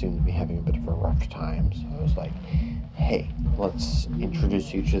 Steve seemed to be having a bit of a rough time, so I was like, hey, let's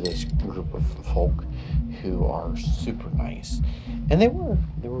introduce you to this group of folk who are super nice. And they were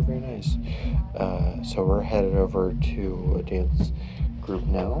very nice. So we're headed over to a dance group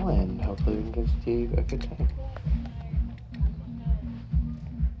now, and hopefully we can give Steve a good time.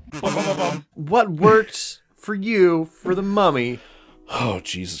 What worked for you for The Mummy? Oh,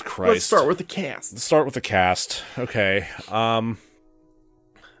 Jesus Christ. Let's start with the cast. Let's start with the cast. Okay. Can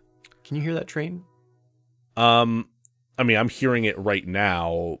you hear that train? I mean, I'm hearing it right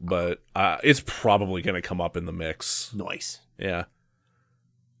now, but it's probably going to come up in the mix. Nice. Yeah.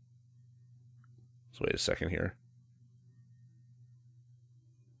 So wait a second here.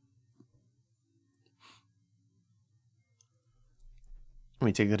 Let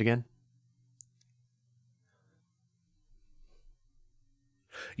me take that again.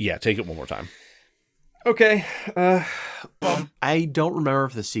 Yeah, take it one more time. Okay. I don't remember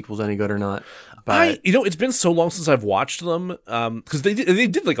if the sequel's any good or not. But it's been so long since I've watched them, because they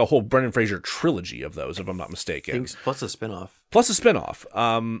did like a whole Brendan Fraser trilogy of those, if I'm not mistaken. Plus a spinoff.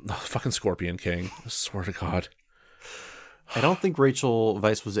 Fucking Scorpion King. I swear to God. I don't think Rachel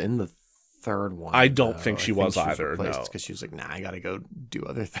Weisz was in the third one. I don't think she was either. No, because she was like, "Nah, I gotta go do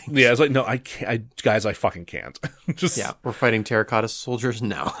other things." Yeah, it's like, no, I can't. Guys, I fucking can't. Just we're fighting terracotta soldiers.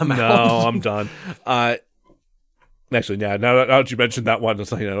 No, I'm out. No, I'm done. Actually, yeah. Now that you mentioned that one,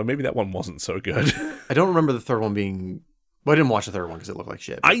 it's like, maybe that one wasn't so good. I don't remember the third one being. Well, I didn't watch the third one because it looked like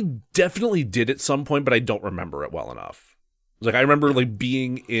shit. I definitely did at some point, but I don't remember it well enough. Like, I remember like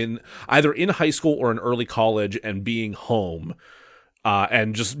being either in high school or in early college and being home.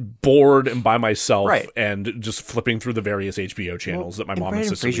 And just bored and by myself, and just flipping through the various HBO channels that my mom and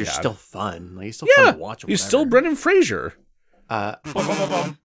sister had. Fraser's still fun. Like, he's still fun to watch. He's still Brendan Fraser.